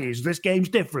 rugby values. This game's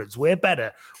different. We're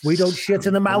better. We don't shit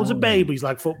in the mouths of babies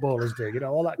like footballers do.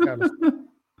 All that kind of stuff.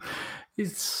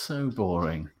 It's so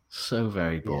boring. So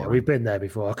very boring. Yeah, we've been there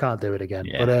before. I can't do it again.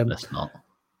 Yeah, but let's not.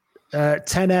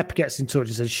 10ep gets in touch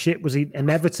and says, shit was the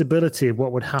inevitability of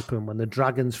what would happen when the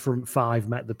Dragons front five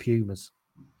met the Pumas.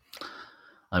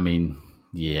 I mean,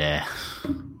 yeah.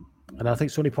 And I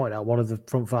think somebody pointed out one of the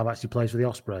front five actually plays for the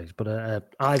Ospreys. But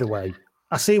either way,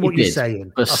 I see what you're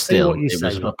saying. But still, it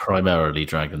was primarily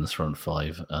Dragons front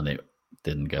five, and it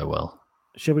didn't go well.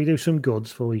 Shall we do some goods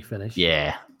before we finish?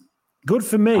 Yeah. Good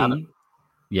for me.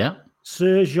 Yeah.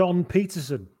 Sir John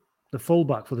Peterson, the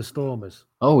fullback for the Stormers.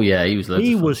 Oh, yeah, he was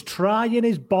He was trying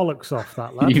his bollocks off,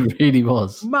 that lad. He really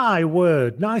was. My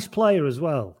word. Nice player as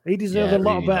well. He deserved a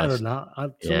lot better than that.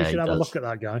 Somebody should have a look at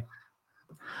that guy.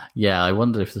 Yeah, I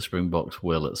wonder if the Springboks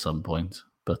will at some point.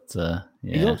 But, yeah.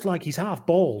 He looks like he's half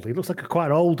bald. He looks like quite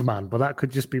an old man, but that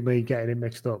could just be me getting him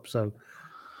mixed up. So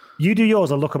you do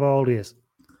yours. I'll look up how old he is.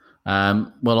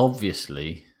 Well,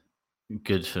 obviously,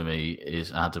 good for me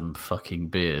is Adam fucking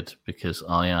Beard, because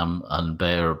I am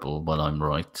unbearable when I'm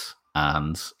right,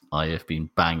 and I have been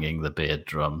banging the Beard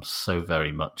drum so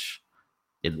very much.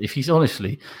 If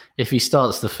he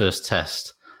starts the first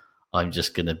test, I'm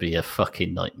just going to be a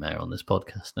fucking nightmare on this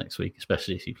podcast next week,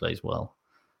 especially if he plays well.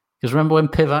 Because remember when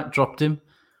Pivac dropped him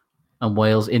and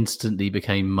Wales instantly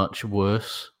became much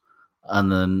worse,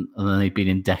 and then they'd been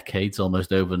in decades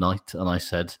almost overnight, and I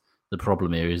said the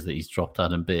problem here is that he's dropped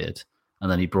Adam Beard,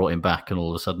 and then he brought him back, and all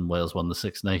of a sudden Wales won the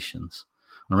Six Nations.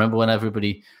 And remember when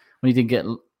he didn't get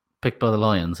picked by the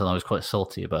Lions, and I was quite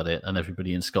salty about it, and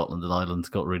everybody in Scotland and Ireland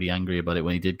got really angry about it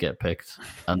when he did get picked,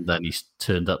 and then he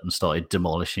turned up and started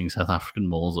demolishing South African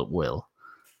mauls at will.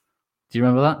 Do you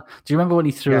remember that? Do you remember when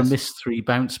he threw a missed 3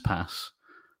 bounce pass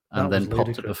and then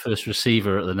popped up a first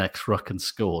receiver at the next ruck and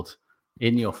scored?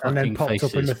 In your fucking faces, and then popped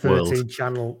up in the 13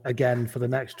 channel again for the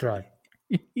next try.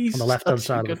 He's on the left-hand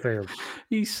side of the field.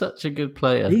 He's such a good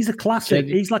player. He's a classic.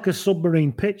 He's like a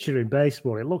submarine pitcher in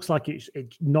baseball. It looks like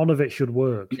none of it should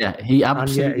work. Yeah, he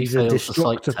absolutely fails the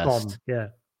sight test. Bomb.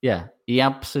 Yeah, he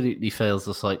absolutely fails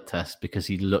the sight test because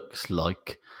he looks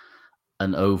like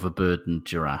an overburdened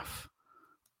giraffe.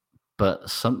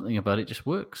 But something about it just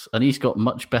works. And he's got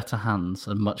much better hands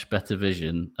and much better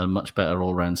vision and much better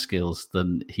all-round skills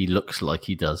than he looks like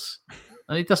he does.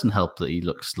 And it doesn't help that he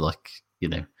looks like,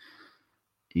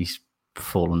 he's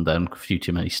fallen down a few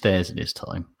too many stairs in his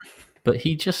time. But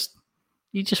he just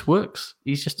works.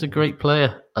 He's just a great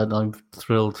player. And I'm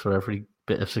thrilled for every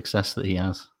bit of success that he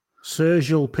has.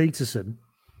 Sergio Peterson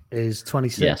is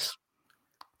 26. Yes.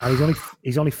 And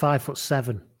he's only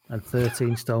 5'7". And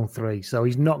 13 stone 3, so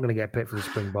he's not going to get picked for the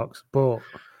Springboks. But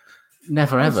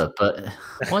never ever. But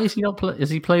why is he not? Is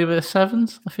he played with the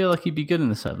sevens? I feel like he'd be good in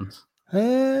the sevens.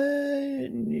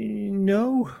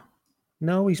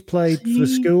 No. He's played for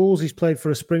schools. He's played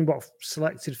for a Springbok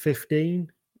selected 15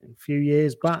 a few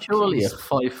years back. Surely a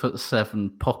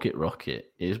 5'7" pocket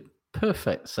rocket is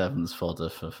perfect sevens fodder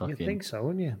for fucking. You think so,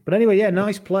 wouldn't you? But anyway,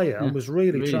 nice player, and was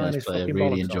really trying nice his player. fucking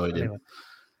really bollocks enjoyed off. him. Anyway.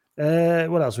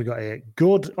 What else we got here?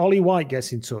 Good. Ollie White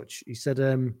gets in touch. He said,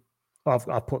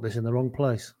 I've put this in the wrong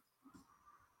place.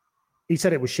 He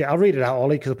said it was shit. I'll read it out,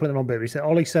 Ollie, because I put it on bit. He said,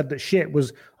 Ollie said that shit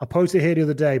was, I posted here the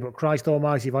other day, but Christ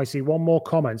almighty, if I see one more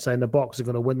comment saying the Boks are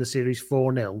going to win the series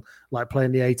 4-0, like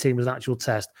playing the A-team as an actual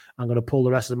test, I'm going to pull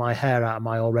the rest of my hair out of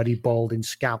my already balding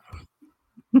scalp.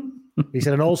 He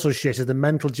said, and also shit is the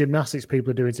mental gymnastics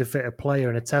people are doing to fit a player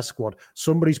in a test squad.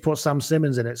 Somebody's put Sam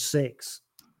Simmons in at 6.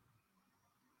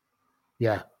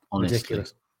 Yeah,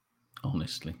 ridiculous.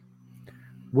 Honestly.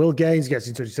 Will Gaines gets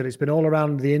in touch. He said it's been all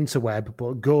around the interweb,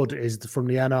 but good is from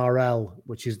the NRL,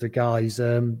 which is the guy's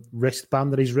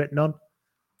wristband that he's written on.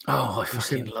 Oh, I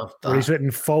fucking love that. Where he's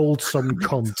written, fold some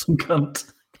cunt. Some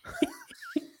cunt.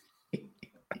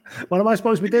 What am I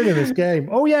supposed to be doing in this game?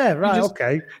 Oh, yeah, right,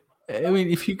 okay. I mean,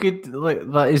 if you could,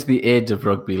 that is the id of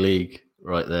rugby league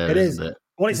right there, isn't it?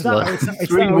 Well, it's that. Like It's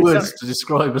three that, words to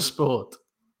describe a sport.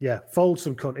 Yeah, fold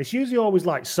some cunt. It's usually always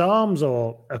like Psalms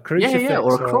or a crucifix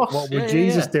or a cross. What would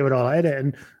Jesus do and all that,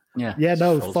 isn't it?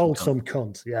 And fold some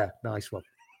cunt. Yeah, nice one.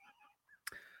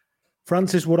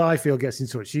 Francis Wood Ifield gets in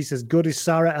touch. She says, good is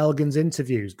Sarah Elgin's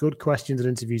interviews. Good questions and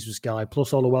interviews for Sky,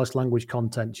 plus all the Welsh language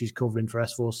content she's covering for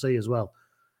S4C as well.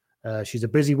 She's a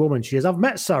busy woman. She is. I've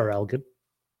met Sarah Elgin.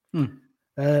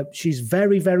 She's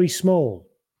very, very small.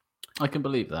 I can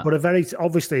believe that. But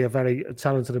obviously a very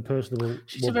talented and personable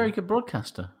She's woman. a very good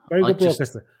broadcaster. Very good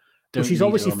broadcaster. But she's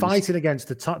obviously fighting against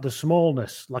the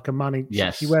smallness, like a man.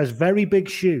 She wears very big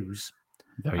shoes,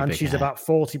 and she's about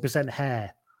 40%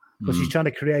 hair. But she's trying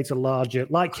to create a larger,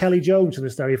 like Kelly Jones in the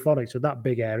Stereophonics with that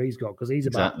big hair he's got, because he's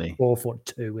about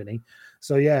 4'2", isn't he?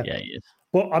 So yeah, he is.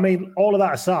 But I mean, all of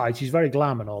that aside, she's very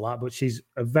glam and all that. But she's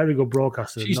a very good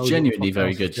broadcaster. She's genuinely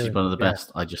very good. She's one of the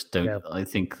best. I just don't. Yeah. I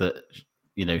think that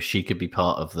she could be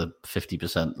part of the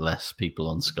 50% less people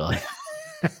on Sky.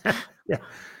 Yeah.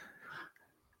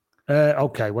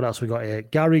 Okay, what else we got here?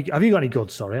 Gary, have you got any good?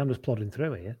 Sorry, I'm just plodding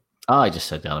through here. I just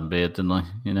said Alan Beard, didn't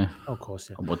I? Of course,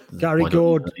 yeah. Gary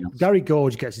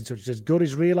Gorge gets in touch and says, good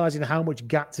is realising how much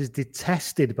Gats is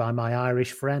detested by my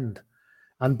Irish friend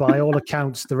and by all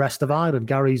accounts the rest of Ireland.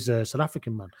 Gary's a South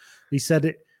African man. He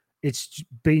said it's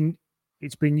been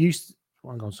used.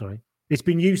 Hang on, sorry. It's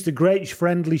been used to great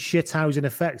friendly shithousing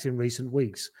effect in recent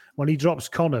weeks. When he drops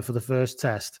Connor for the first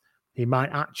test, he might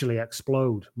actually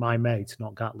explode. My mate,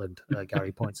 not Gatland,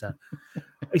 Gary points out.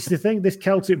 It's the thing, this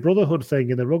Celtic Brotherhood thing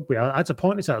in the rugby. I had to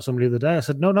point this out to somebody the other day. I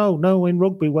said, no, in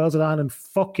rugby, Wales and Ireland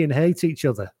fucking hate each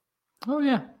other. Oh,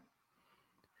 yeah.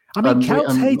 I mean,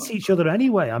 Celts hate each other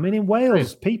anyway. I mean, in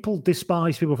Wales, people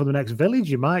despise people from the next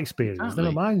village, in my experience. Exactly. They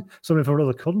don't mind somebody from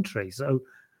another country. So,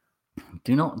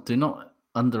 do not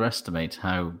underestimate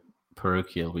how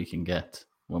parochial we can get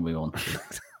when we want to.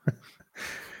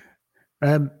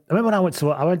 I remember when I went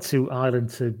to Ireland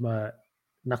to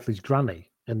Natalie's granny,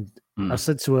 and I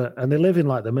said to her, and they live in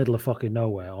like the middle of fucking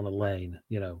nowhere on a lane,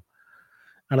 and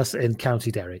I said in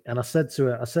County Derry, and I said to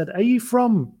her, are you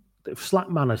from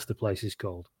Slackmannus, the place is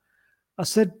called? I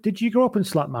said, did you grow up in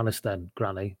Slackmannus then,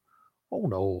 granny? Oh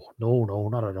no,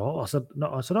 not at all. I said,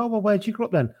 no. I said, oh well, where did you grow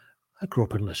up then? I grew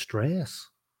up in Lestrade.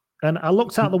 And I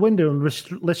looked out the window, and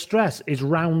Lestrade is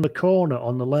round the corner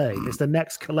on the lane. It's the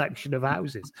next collection of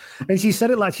houses. And she said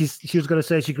it like she was going to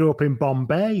say she grew up in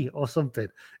Bombay or something.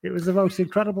 It was the most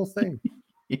incredible thing.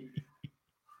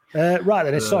 Right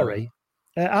then, sorry.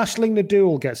 Aisling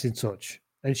Nadool gets in touch,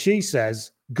 and she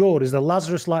says, good is the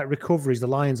Lazarus-like recoveries the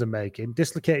Lions are making.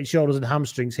 Dislocated shoulders and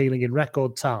hamstrings healing in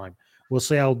record time. We'll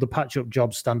see how the patch-up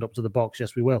jobs stand up to the box.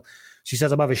 Yes, we will. She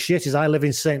says, I'm having shit as I live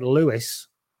in St. Louis,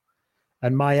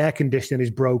 and my air conditioning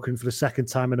is broken for the second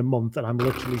time in a month, and I'm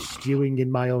literally stewing in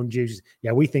my own juices.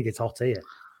 Yeah, we think it's hot here.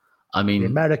 I mean, the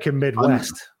American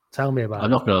Midwest. Tell me about it.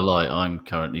 I'm not going to lie. I'm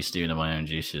currently stewing in my own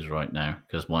juices right now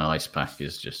because my ice pack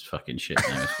is just fucking shit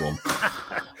now. It's warm.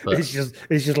 But it's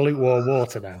just lukewarm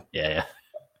water now. Yeah.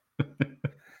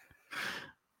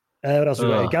 What else we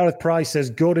got? Gareth Price says,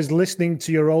 good is listening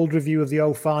to your old review of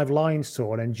the 05 Lions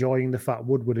tour and enjoying the fact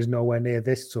Woodward is nowhere near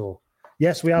this tour.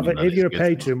 Yes, we have. If you're a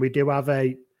patron, we do have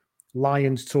a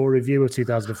Lions tour review of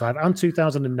 2005 and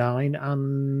 2009,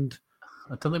 and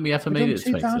I don't think we ever made it to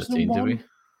 2013, did we?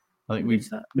 I think we.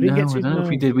 I don't know if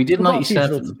we did. We did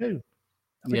 97.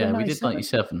 Yeah, we did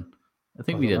 97. I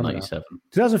think we did 97.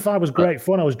 2005 was great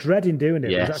fun. I was dreading doing it.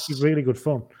 Yes. It was actually really good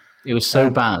fun. It was so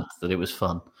bad that it was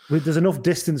fun. There's enough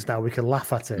distance now we can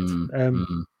laugh at it.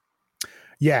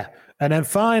 Yeah, and then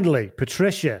finally,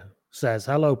 Patricia says,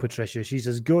 hello, Patricia. She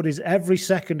says, good is every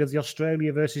second of the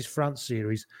Australia versus France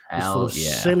series is full of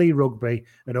silly rugby,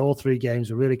 and all three games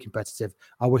are really competitive.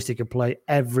 I wish they could play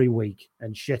every week,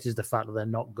 and shit is the fact that they're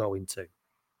not going to.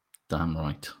 Damn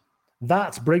right.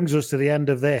 That brings us to the end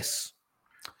of this.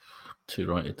 Too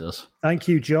right it does. Thank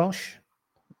you, Josh.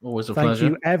 Always a pleasure.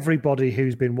 Thank you, everybody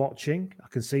who's been watching. I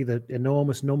can see the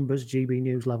enormous numbers, GB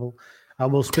News level.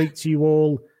 And we'll speak to you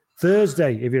all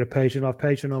Thursday, if you're a patron. Our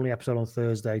patron-only episode on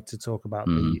Thursday to talk about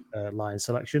the Lion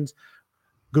selections.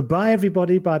 Goodbye,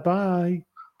 everybody. Bye-bye.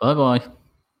 Bye-bye.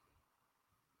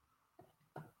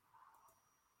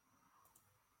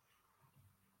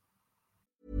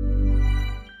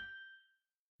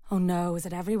 Oh, no. Is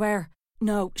it everywhere?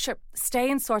 No. Sure.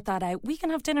 Stay and sort that out. We can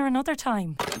have dinner another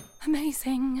time.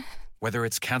 Amazing. Whether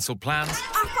it's cancelled plans...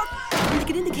 I need to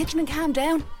get in the kitchen and calm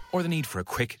down. Or the need for a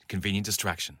quick, convenient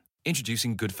distraction.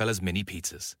 Introducing Goodfellas Mini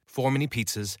Pizzas. 4 mini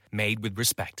pizzas made with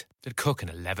respect that cook in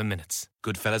 11 minutes.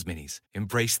 Goodfellas Minis.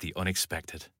 Embrace the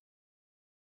unexpected.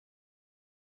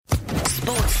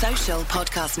 Sports Social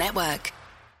Podcast Network.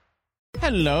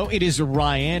 Hello, it is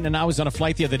Ryan, and I was on a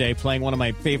flight the other day playing one of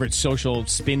my favorite social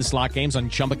spin slot games on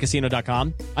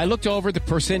ChumbaCasino.com. I looked over at the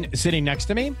person sitting next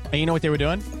to me, and you know what they were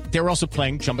doing? They were also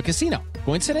playing Chumba Casino.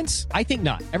 Coincidence? I think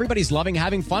not. Everybody's loving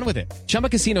having fun with it. Chumba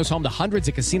Casino is home to hundreds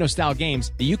of casino-style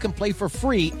games that you can play for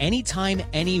free anytime,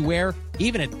 anywhere,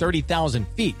 even at 30,000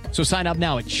 feet. So sign up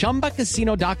now at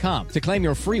ChumbaCasino.com to claim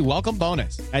your free welcome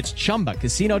bonus. That's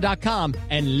ChumbaCasino.com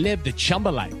and live the Chumba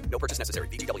life. No purchase necessary.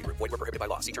 VGW. Void where prohibited by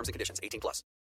law. See terms and conditions. 18+.